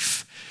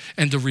life,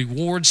 and the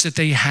rewards that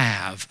they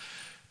have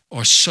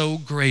are so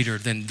greater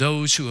than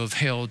those who have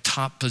held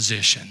top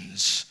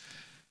positions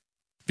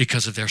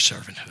because of their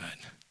servanthood.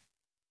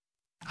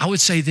 I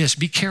would say this,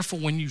 be careful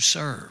when you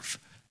serve.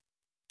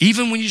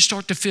 Even when you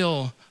start to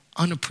feel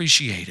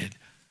unappreciated,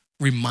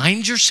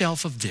 remind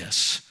yourself of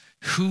this.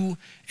 Who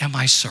am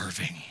I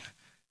serving?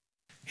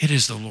 It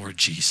is the Lord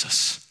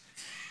Jesus.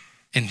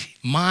 And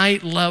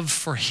my love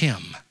for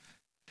him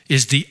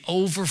is the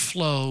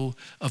overflow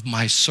of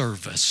my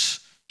service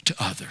to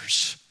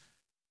others.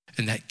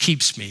 And that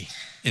keeps me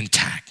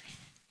intact.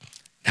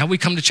 Now we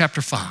come to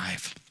chapter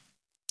 5.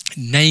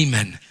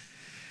 Naaman,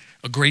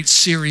 a great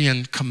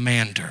Syrian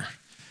commander,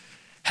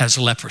 has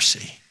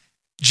leprosy.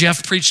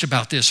 Jeff preached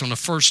about this on the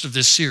first of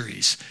this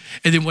series.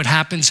 And then what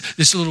happens,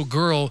 this little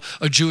girl,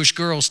 a Jewish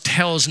girl,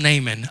 tells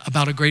Naaman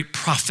about a great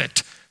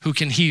prophet who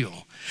can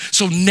heal.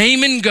 So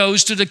Naaman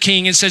goes to the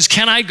king and says,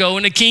 can I go?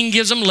 And the king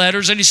gives him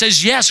letters and he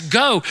says, yes,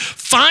 go.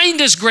 Find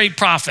this great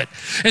prophet.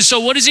 And so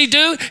what does he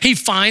do? He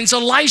finds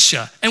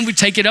Elisha. And we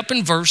take it up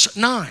in verse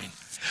 9.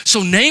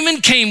 So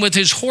Naaman came with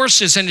his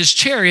horses and his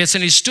chariots,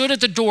 and he stood at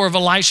the door of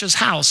Elisha's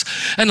house.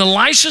 And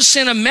Elisha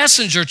sent a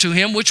messenger to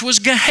him, which was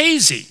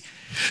Gehazi,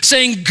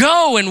 saying,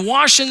 go and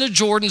wash in the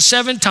Jordan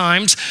 7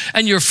 times,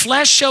 and your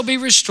flesh shall be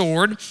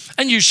restored,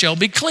 and you shall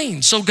be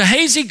clean. So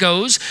Gehazi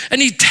goes,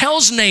 and he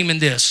tells Naaman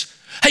this.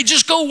 Hey,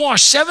 just go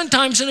wash 7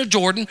 times in the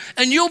Jordan,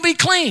 and you'll be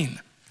clean.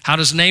 How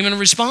does Naaman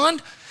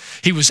respond?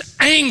 He was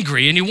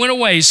angry, and he went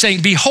away,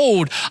 saying,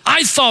 behold,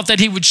 I thought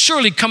that he would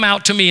surely come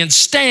out to me and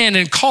stand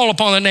and call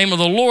upon the name of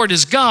the Lord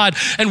his God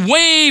and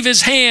wave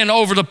his hand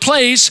over the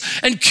place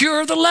and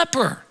cure the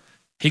leper.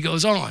 He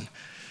goes on.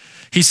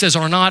 He says,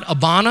 are not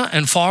Abana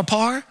and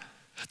Pharpar,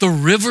 the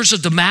rivers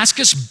of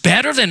Damascus,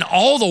 better than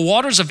all the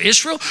waters of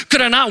Israel?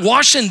 Could I not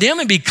wash in them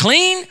and be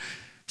clean?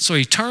 So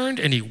he turned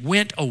and he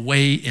went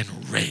away in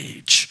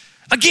rage.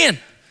 Again,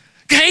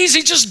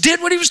 Gehazi just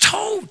did what he was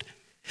told.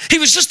 He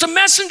was just a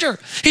messenger.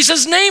 He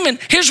says, Naaman,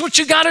 here's what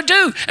you got to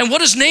do. And what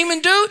does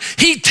Naaman do?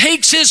 He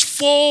takes his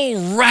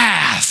full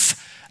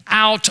wrath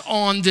out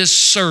on this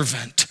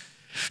servant,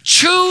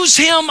 chews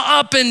him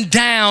up and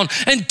down,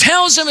 and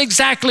tells him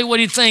exactly what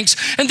he thinks.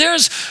 And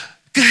there's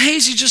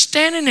Gehazi just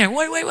standing there.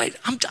 Wait.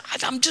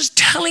 I'm just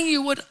telling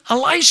you what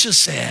Elisha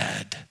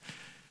said.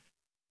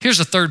 Here's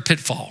a third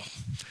pitfall.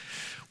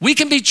 We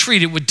can be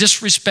treated with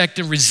disrespect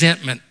and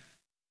resentment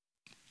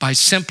by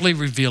simply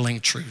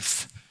revealing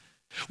truth.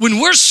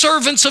 When we're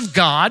servants of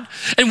God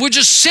and we're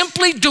just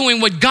simply doing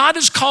what God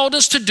has called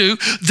us to do,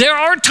 there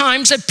are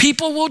times that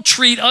people will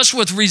treat us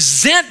with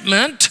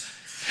resentment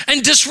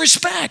and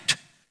disrespect.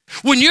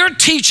 When you're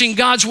teaching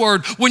God's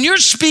word, when you're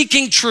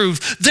speaking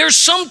truth, there's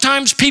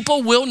sometimes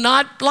people will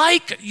not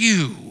like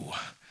you.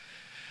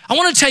 I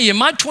want to tell you, in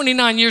my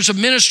 29 years of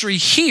ministry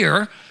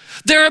here,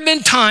 there have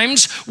been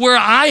times where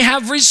I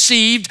have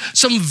received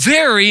some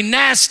very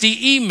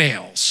nasty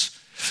emails,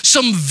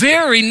 some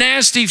very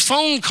nasty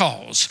phone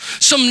calls,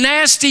 some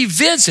nasty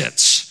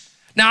visits.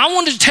 Now, I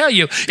want to tell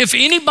you, if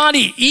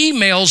anybody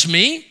emails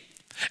me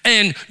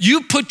and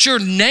you put your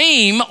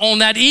name on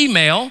that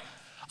email,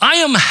 I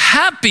am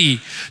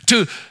happy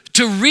to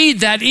read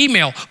that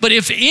email. But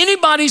if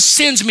anybody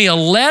sends me a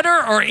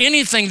letter or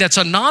anything that's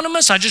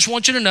anonymous, I just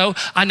want you to know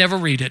I never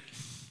read it.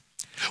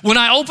 When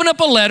I open up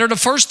a letter, the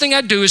first thing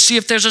I do is see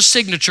if there's a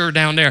signature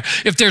down there.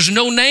 If there's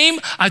no name,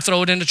 I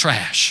throw it in the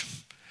trash.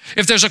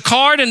 If there's a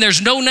card and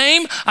there's no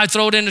name, I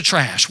throw it in the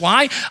trash.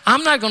 Why?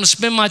 I'm not going to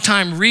spend my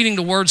time reading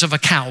the words of a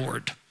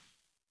coward.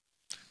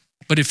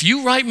 But if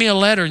you write me a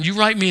letter and you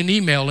write me an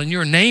email and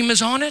your name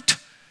is on it,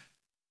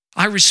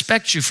 I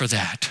respect you for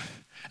that.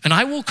 And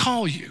I will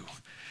call you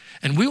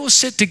and we will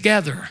sit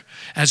together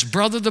as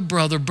brother to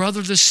brother,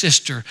 brother to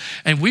sister,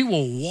 and we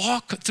will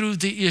walk through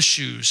the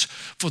issues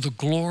for the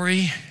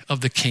glory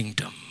of the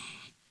kingdom.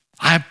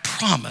 I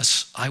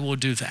promise I will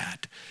do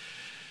that.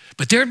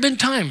 But there have been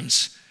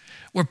times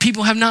where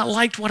people have not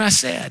liked what I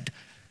said.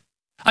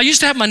 I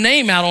used to have my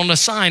name out on the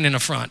sign in the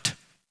front.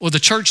 Well, the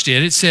church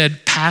did. It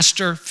said,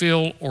 Pastor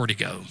Phil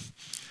Ortego.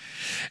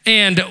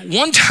 And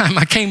one time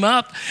I came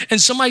up and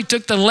somebody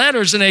took the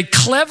letters and they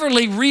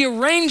cleverly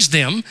rearranged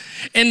them.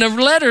 And the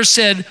letter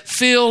said,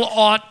 Phil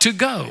ought to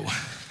go.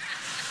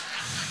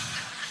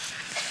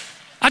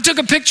 I took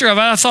a picture of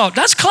it. I thought,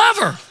 that's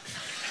clever.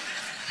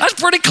 That's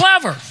pretty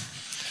clever.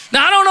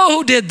 Now, I don't know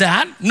who did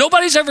that.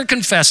 Nobody's ever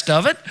confessed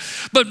of it,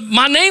 but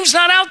my name's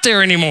not out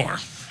there anymore.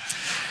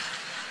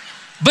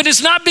 But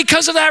it's not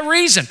because of that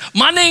reason.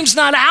 My name's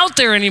not out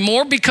there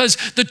anymore because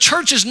the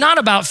church is not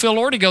about Phil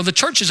Ortego. The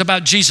church is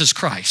about Jesus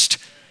Christ.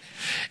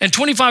 And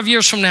 25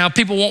 years from now,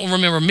 people won't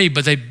remember me,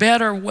 but they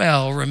better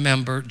well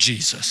remember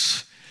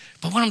Jesus.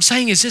 But what I'm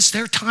saying is this,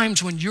 there are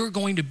times when you're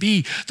going to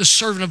be the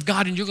servant of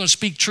God and you're going to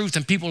speak truth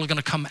and people are going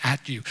to come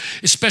at you,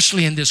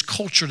 especially in this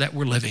culture that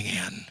we're living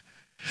in.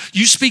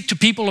 You speak to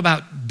people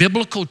about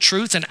biblical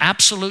truth and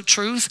absolute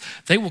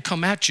truth, they will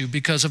come at you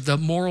because of the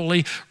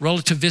morally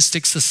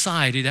relativistic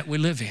society that we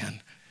live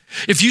in.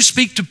 If you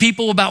speak to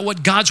people about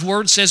what God's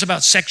word says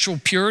about sexual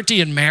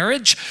purity and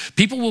marriage,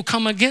 people will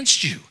come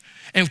against you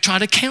and try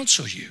to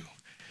counsel you.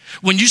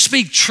 When you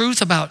speak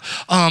truth about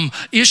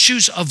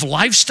issues of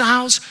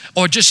lifestyles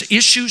or just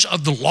issues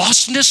of the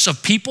lostness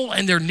of people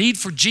and their need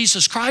for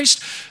Jesus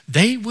Christ,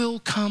 they will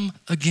come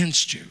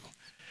against you.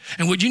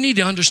 And what you need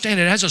to understand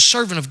is, as a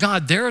servant of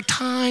God, there are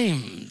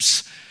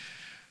times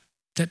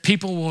that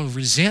people will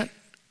resent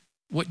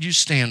what you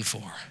stand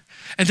for.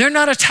 And they're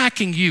not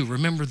attacking you.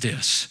 Remember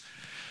this.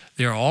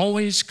 They're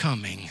always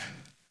coming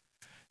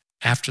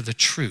after the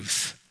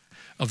truth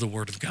of the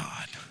Word of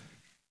God.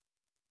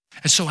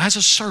 And so as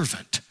a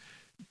servant,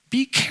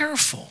 be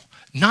careful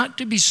not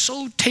to be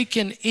so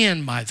taken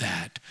in by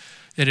that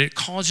it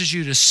causes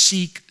you to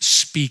seek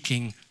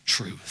speaking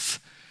truth.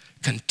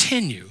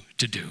 Continue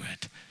to do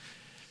it.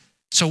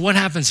 So what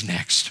happens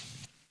next?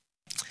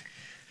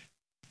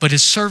 But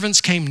his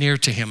servants came near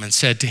to him and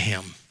said to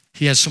him,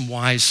 he has some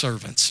wise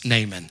servants,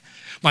 Naaman,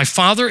 my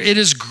father, it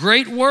is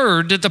great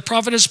word that the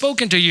prophet has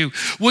spoken to you.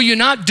 Will you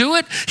not do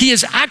it? He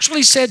has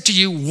actually said to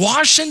you,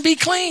 wash and be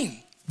clean.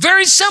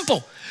 Very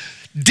simple.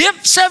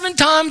 Dip 7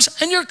 times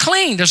and you're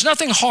clean. There's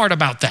nothing hard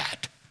about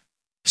that.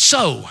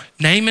 So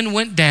Naaman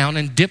went down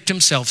and dipped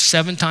himself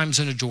 7 times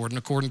in the Jordan,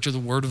 according to the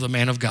word of the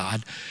man of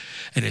God.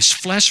 And his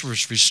flesh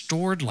was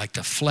restored like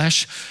the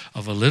flesh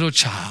of a little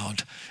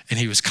child, and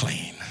he was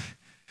clean.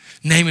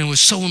 Naaman was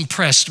so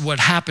impressed. What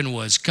happened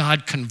was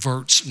God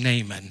converts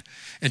Naaman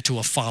into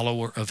a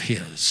follower of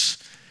his.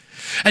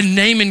 And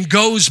Naaman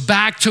goes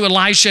back to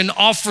Elisha and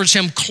offers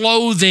him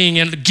clothing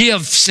and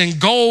gifts and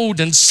gold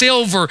and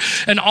silver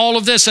and all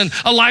of this. And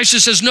Elisha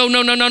says, no,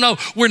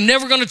 we're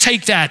never going to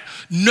take that.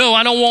 No,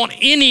 I don't want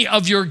any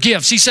of your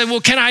gifts. He said, well,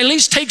 can I at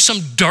least take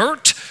some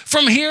dirt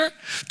from here?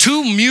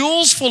 2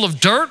 mules full of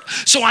dirt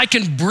so I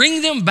can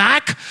bring them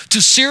back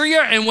to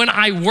Syria. And when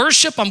I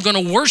worship, I'm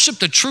going to worship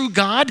the true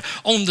God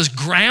on the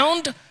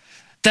ground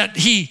that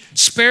he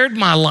spared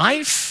my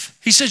life.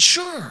 He said,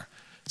 sure.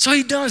 So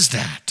he does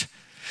that.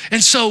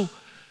 And so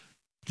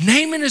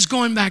Naaman is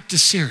going back to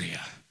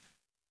Syria,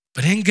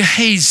 but in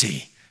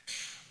Gehazi,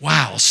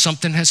 wow,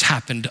 something has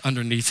happened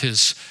underneath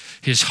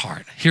his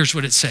heart. Here's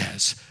what it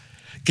says.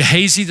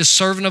 Gehazi, the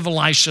servant of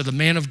Elisha, the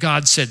man of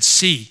God, said,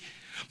 see,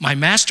 my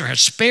master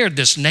has spared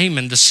this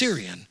Naaman the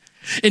Syrian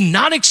in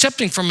not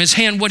accepting from his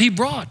hand what he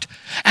brought.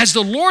 As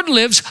the Lord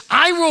lives,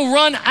 I will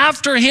run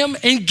after him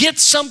and get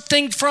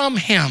something from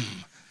him.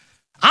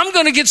 I'm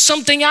going to get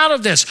something out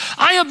of this.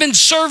 I have been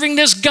serving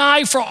this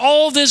guy for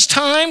all this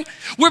time.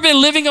 We've been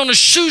living on a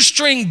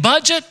shoestring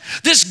budget.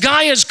 This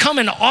guy has come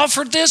and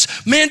offered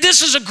this. Man,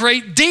 this is a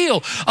great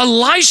deal.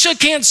 Elisha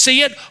can't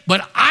see it,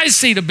 but I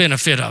see the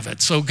benefit of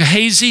it. So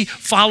Gehazi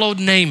followed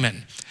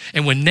Naaman.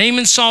 And when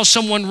Naaman saw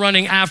someone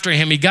running after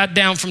him, he got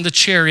down from the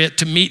chariot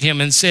to meet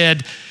him and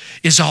said,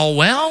 is all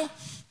well?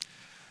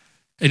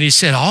 And he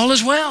said, all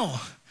is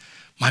well.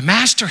 My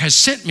master has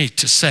sent me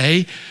to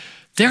say,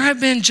 there have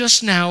been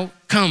just now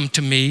come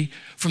to me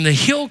from the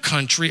hill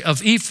country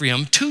of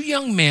Ephraim 2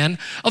 young men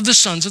of the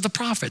sons of the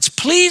prophets.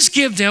 Please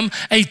give them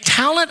a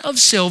talent of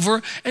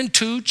silver and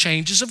 2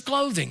 changes of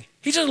clothing.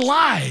 He just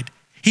lied.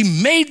 He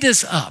made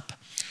this up.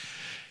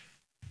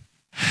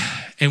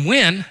 And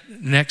Naaman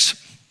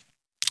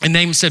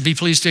said, be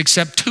pleased to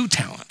accept 2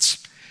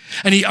 talents.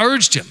 And he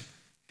urged him,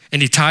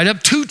 and he tied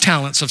up 2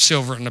 talents of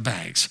silver in the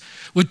bags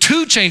with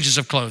 2 changes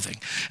of clothing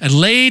and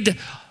laid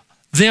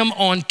them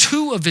on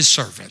 2 of his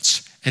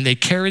servants, and they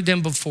carried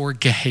them before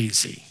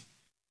Gehazi.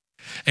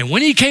 And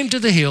when he came to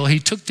the hill, he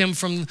took them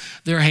from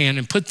their hand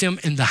and put them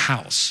in the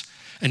house.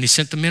 And he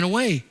sent the men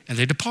away, and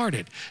they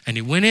departed. And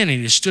he went in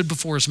and he stood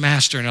before his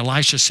master, and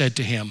Elisha said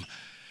to him,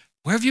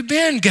 where have you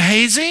been,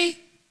 Gehazi?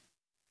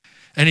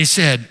 And he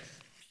said,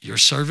 your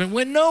servant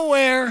went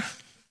nowhere.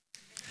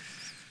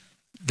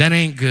 That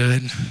ain't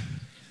good.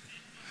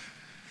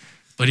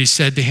 But he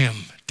said to him,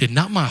 did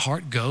not my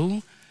heart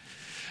go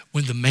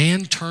when the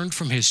man turned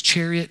from his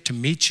chariot to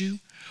meet you?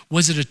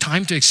 Was it a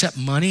time to accept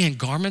money and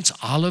garments,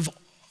 olive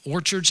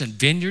orchards and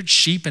vineyards,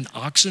 sheep and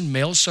oxen,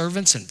 male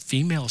servants and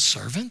female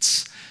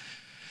servants?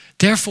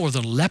 Therefore,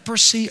 the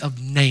leprosy of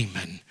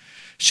Naaman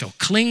shall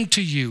cling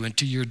to you and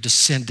to your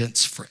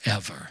descendants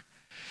forever.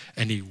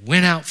 And he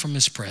went out from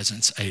his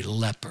presence a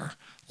leper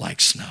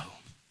like snow.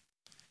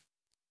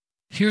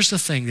 Here's the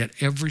thing that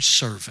every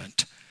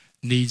servant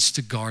needs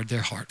to guard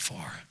their heart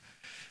for.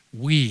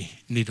 We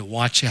need to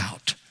watch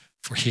out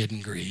for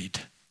hidden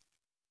greed.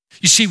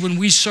 You see, when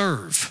we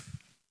serve,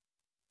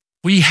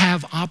 we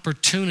have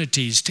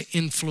opportunities to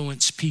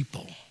influence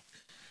people.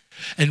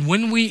 And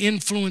when we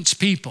influence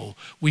people,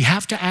 we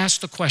have to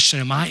ask the question,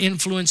 am I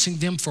influencing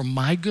them for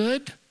my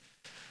good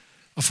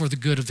or for the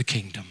good of the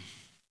kingdom?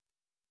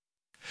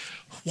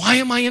 Why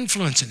am I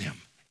influencing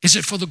them? Is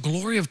it for the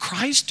glory of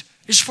Christ?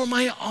 It's for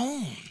my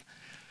own.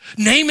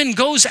 Naaman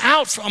goes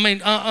out,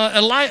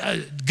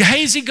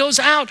 Gehazi goes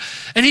out,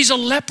 and he's a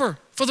leper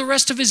for the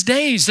rest of his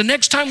days. The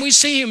next time we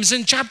see him is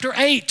in chapter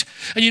 8.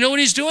 And you know what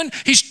he's doing?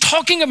 He's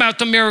talking about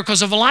the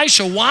miracles of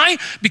Elisha. Why?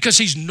 Because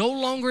he's no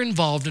longer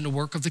involved in the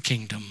work of the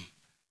kingdom.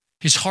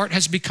 His heart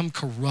has become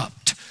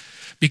corrupt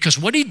Because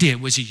what he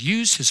did was he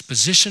used his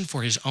position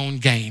for his own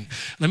gain.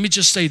 Let me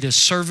just say this,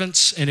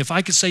 servants, and if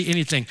I could say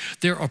anything,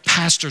 there are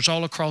pastors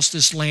all across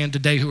this land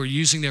today who are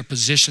using their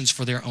positions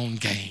for their own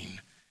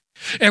gain.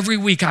 Every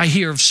week I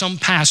hear of some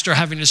pastor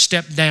having to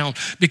step down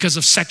because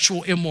of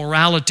sexual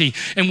immorality.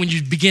 And when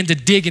you begin to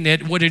dig in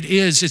it, what it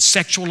is, it's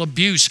sexual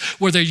abuse,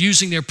 where they're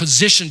using their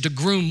position to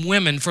groom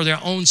women for their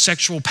own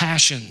sexual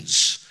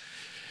passions.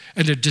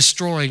 And they're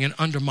destroying and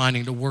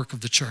undermining the work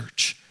of the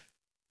church.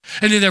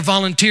 And then there are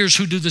volunteers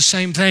who do the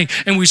same thing.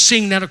 And we're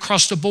seeing that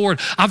across the board.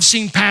 I've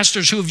seen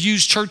pastors who have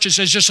used churches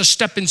as just a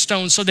stepping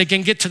stone so they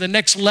can get to the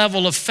next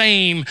level of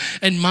fame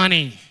and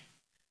money.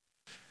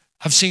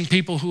 I've seen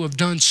people who have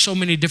done so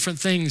many different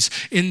things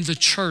in the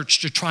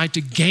church to try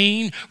to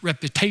gain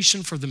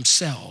reputation for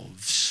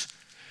themselves.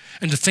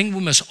 And the thing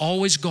we must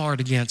always guard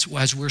against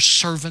as we're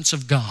servants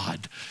of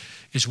God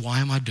is, why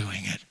am I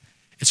doing it?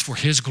 It's for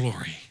his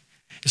glory.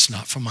 It's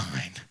not for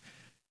mine.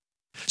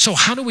 So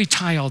how do we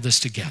tie all this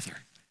together?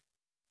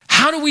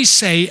 How do we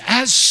say,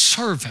 as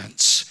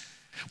servants,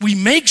 we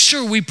make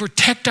sure we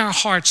protect our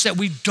hearts, that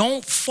we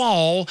don't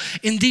fall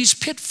in these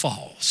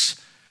pitfalls?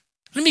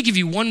 Let me give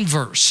you one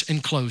verse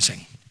in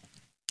closing.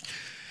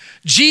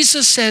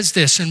 Jesus says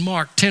this in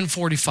Mark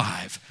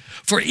 10:45,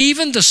 "For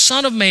even the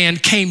Son of Man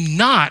came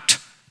not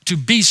to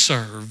be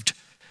served,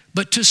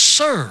 but to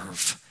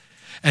serve,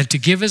 and to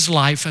give his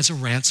life as a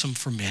ransom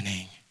for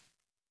many."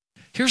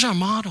 Here's our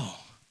model.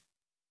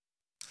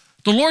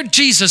 The Lord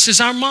Jesus is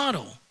our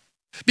model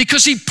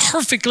because he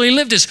perfectly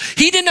lived this.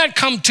 He did not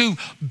come to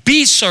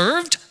be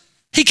served,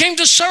 he came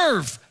to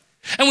serve.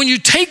 And when you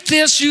take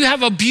this, you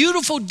have a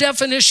beautiful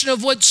definition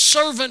of what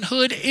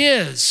servanthood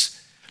is.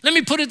 Let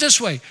me put it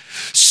this way.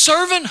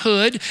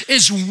 Servanthood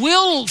is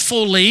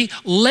willfully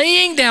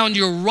laying down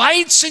your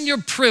rights and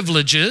your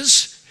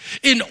privileges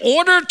in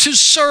order to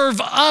serve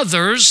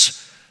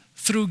others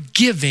through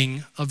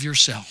giving of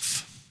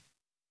yourself.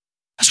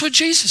 That's what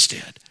Jesus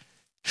did.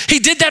 He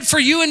did that for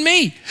you and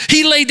me.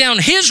 He laid down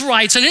his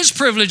rights and his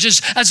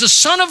privileges as the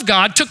Son of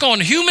God, took on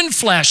human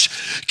flesh,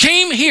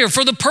 came here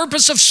for the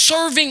purpose of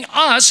serving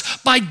us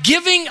by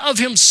giving of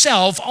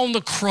himself on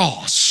the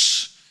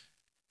cross.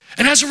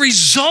 And as a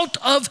result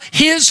of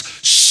his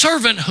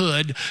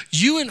servanthood,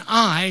 you and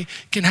I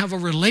can have a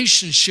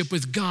relationship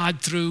with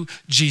God through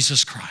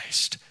Jesus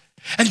Christ.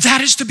 And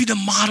that is to be the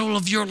model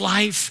of your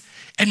life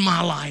and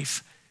my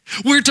life.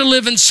 We're to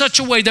live in such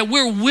a way that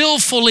we're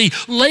willfully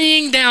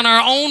laying down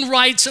our own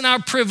rights and our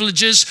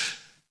privileges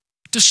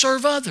to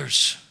serve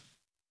others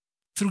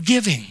through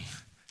giving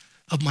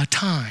of my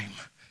time,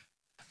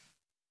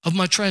 of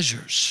my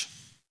treasures,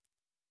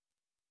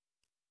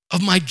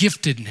 of my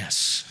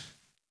giftedness.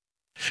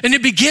 And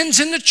it begins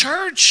in the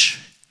church.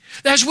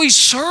 As we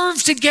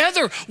serve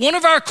together, one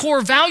of our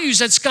core values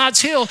at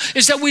Scotts Hill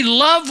is that we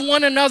love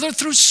one another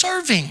through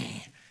serving.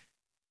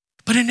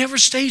 But it never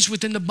stays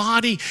within the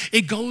body.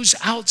 It goes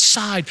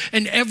outside,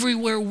 and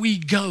everywhere we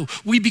go,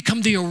 we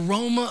become the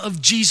aroma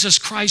of Jesus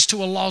Christ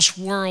to a lost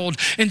world,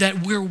 in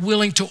that we're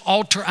willing to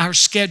alter our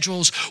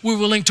schedules. We're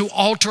willing to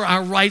alter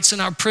our rights and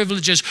our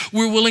privileges.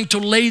 We're willing to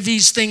lay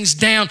these things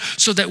down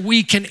so that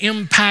we can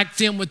impact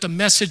them with the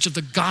message of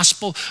the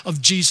gospel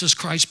of Jesus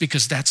Christ,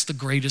 because that's the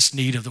greatest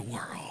need of the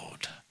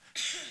world.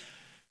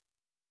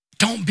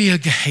 Don't be a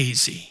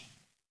Gehazi.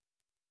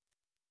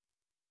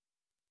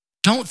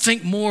 Don't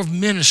think more of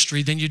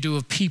ministry than you do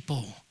of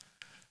people.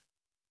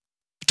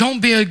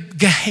 Don't be a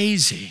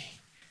Gehazi.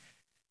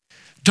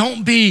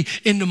 Don't be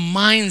in the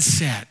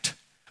mindset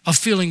of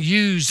feeling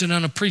used and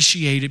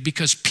unappreciated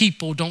because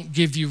people don't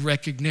give you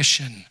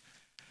recognition.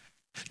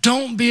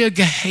 Don't be a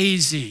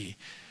Gehazi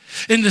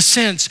in the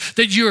sense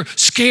that you're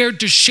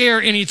scared to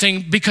share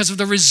anything because of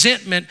the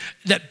resentment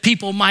that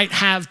people might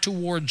have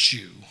towards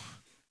you.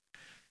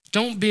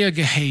 Don't be a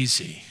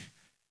Gehazi.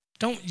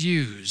 Don't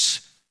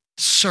use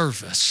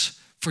service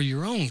for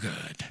your own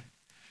good,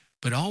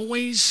 but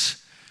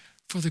always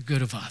for the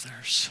good of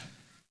others.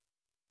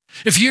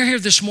 If you're here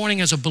this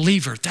morning as a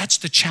believer, that's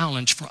the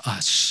challenge for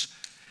us,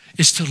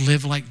 is to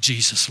live like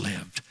Jesus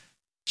lived.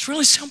 It's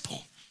really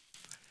simple.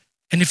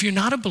 And if you're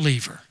not a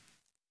believer,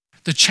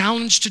 the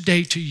challenge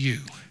today to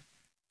you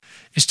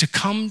is to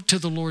come to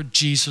the Lord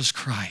Jesus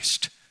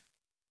Christ,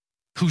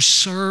 who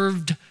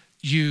served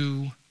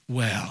you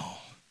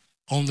well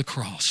on the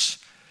cross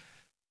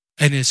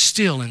and is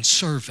still in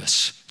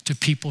service to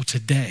people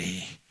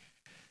today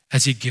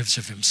as he gives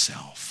of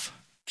himself.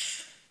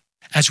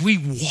 As we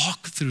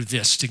walk through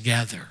this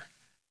together,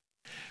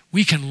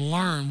 we can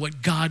learn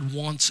what God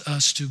wants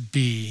us to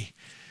be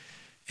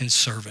in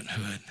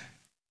servanthood.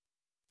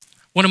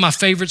 One of my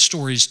favorite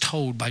stories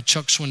told by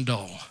Chuck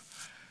Swindoll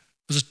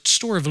was a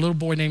story of a little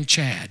boy named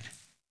Chad.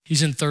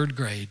 He's in 3rd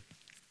grade.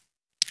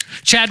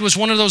 Chad was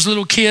one of those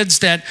little kids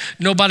that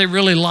nobody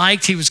really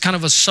liked. He was kind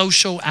of a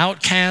social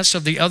outcast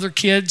of the other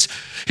kids.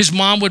 His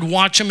mom would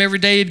watch him every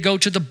day. He'd go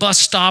to the bus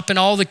stop and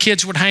all the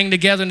kids would hang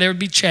together and there would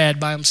be Chad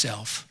by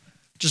himself,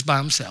 just by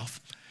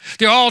himself.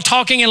 They're all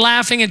talking and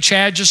laughing and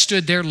Chad just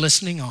stood there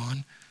listening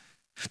on.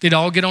 They'd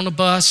all get on the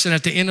bus, and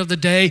at the end of the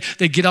day,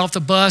 they'd get off the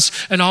bus,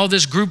 and all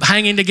this group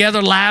hanging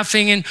together,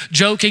 laughing and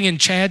joking, and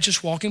Chad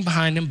just walking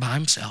behind him by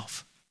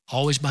himself,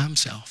 always by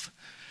himself.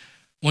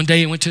 One day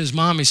he went to his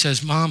mom. He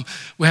says, "Mom,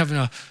 we're having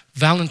a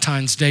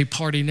Valentine's Day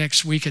party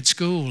next week at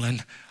school,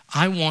 and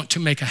I want to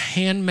make a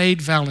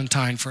handmade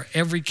Valentine for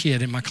every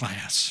kid in my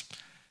class."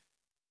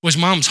 Well, his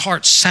mom's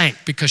heart sank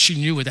because she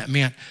knew what that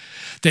meant,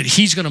 that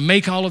he's going to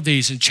make all of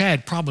these, and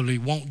Chad probably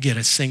won't get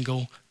a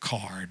single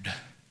card.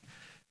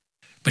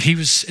 But he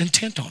was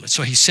intent on it.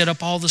 So he set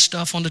up all the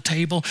stuff on the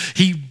table.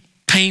 He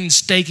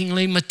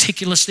painstakingly,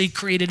 meticulously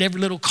created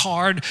every little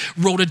card,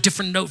 wrote a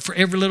different note for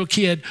every little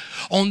kid.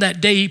 On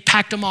that day, he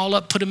packed them all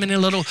up, put them in a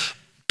little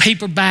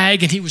paper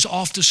bag, and he was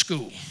off to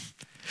school.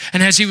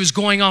 And as he was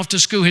going off to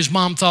school, his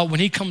mom thought, when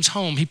he comes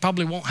home, he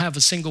probably won't have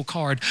a single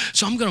card.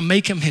 So I'm going to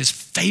make him his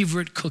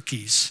favorite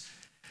cookies.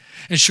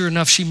 And sure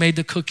enough, she made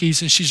the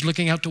cookies, and she's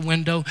looking out the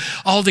window.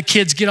 All the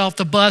kids get off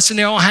the bus, and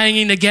they're all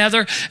hanging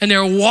together, and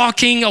they're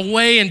walking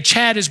away, and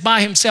Chad is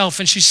by himself.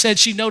 And she said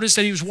she noticed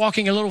that he was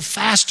walking a little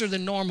faster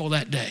than normal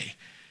that day.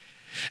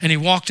 And he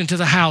walked into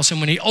the house, and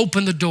when he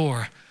opened the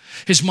door,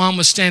 his mom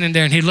was standing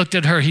there, and he looked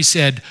at her. He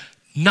said,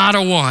 "Not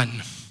a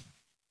one,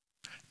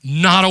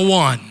 not a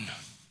one."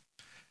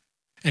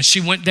 And she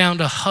went down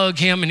to hug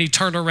him, and he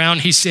turned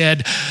around. He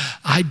said,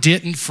 "I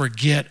didn't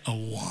forget a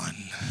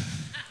one."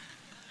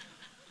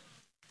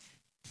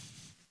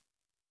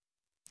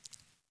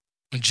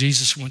 When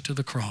Jesus went to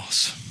the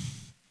cross,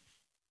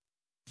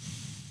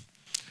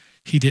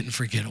 he didn't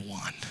forget a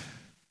one.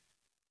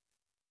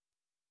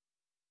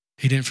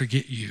 He didn't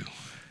forget you.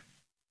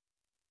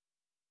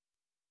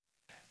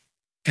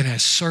 And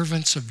as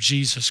servants of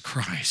Jesus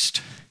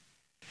Christ,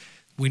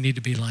 we need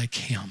to be like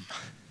him,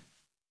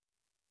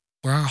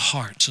 where our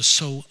hearts are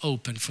so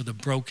open for the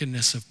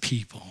brokenness of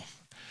people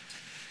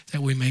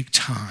that we make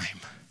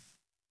time,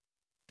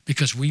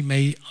 because we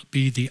may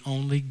be the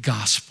only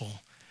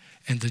gospel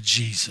and the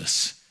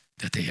Jesus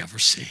that they ever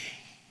see.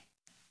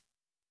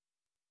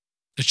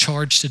 The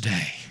charge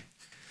today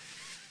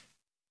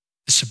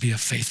is to be a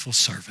faithful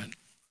servant,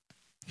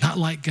 not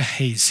like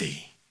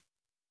Gehazi,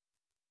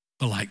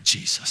 but like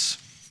Jesus.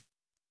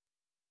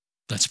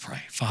 Let's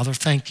pray. Father,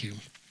 thank you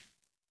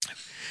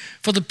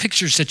for the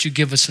pictures that you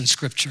give us in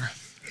Scripture.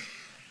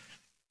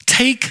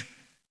 Take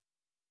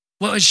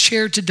what was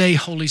shared today,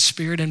 Holy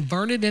Spirit, and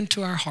burn it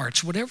into our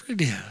hearts, whatever it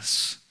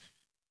is.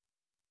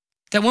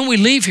 That when we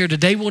leave here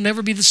today, we'll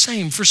never be the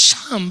same. For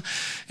some,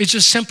 it's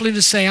just simply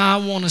to say, I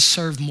want to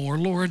serve more.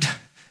 Lord,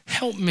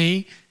 help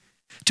me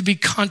to be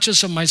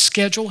conscious of my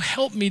schedule.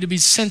 Help me to be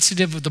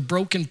sensitive of the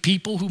broken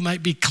people who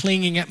might be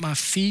clinging at my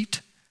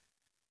feet.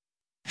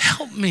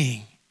 Help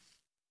me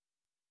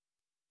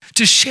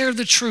to share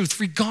the truth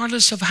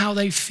regardless of how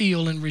they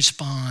feel and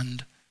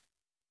respond.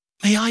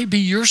 May I be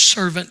your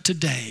servant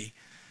today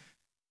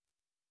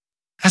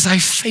as I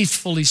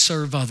faithfully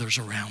serve others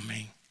around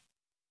me.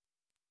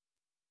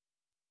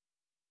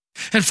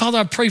 And Father,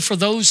 I pray for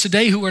those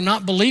today who are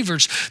not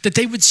believers, that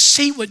they would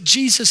see what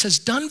Jesus has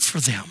done for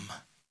them.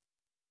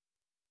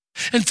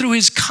 And through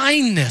his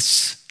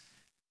kindness,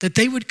 that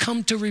they would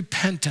come to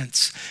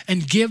repentance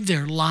and give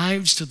their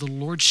lives to the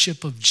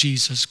lordship of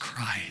Jesus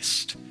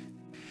Christ.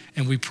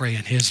 And we pray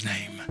in his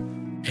name,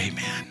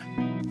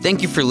 amen.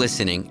 Thank you for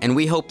listening, and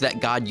we hope that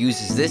God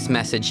uses this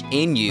message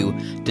in you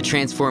to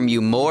transform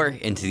you more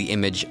into the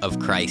image of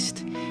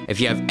Christ. If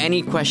you have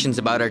any questions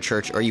about our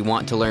church or you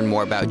want to learn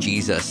more about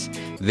Jesus,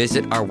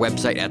 visit our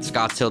website at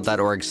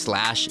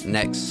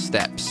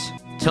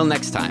scottshill.org/nextsteps. Till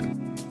next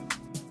time.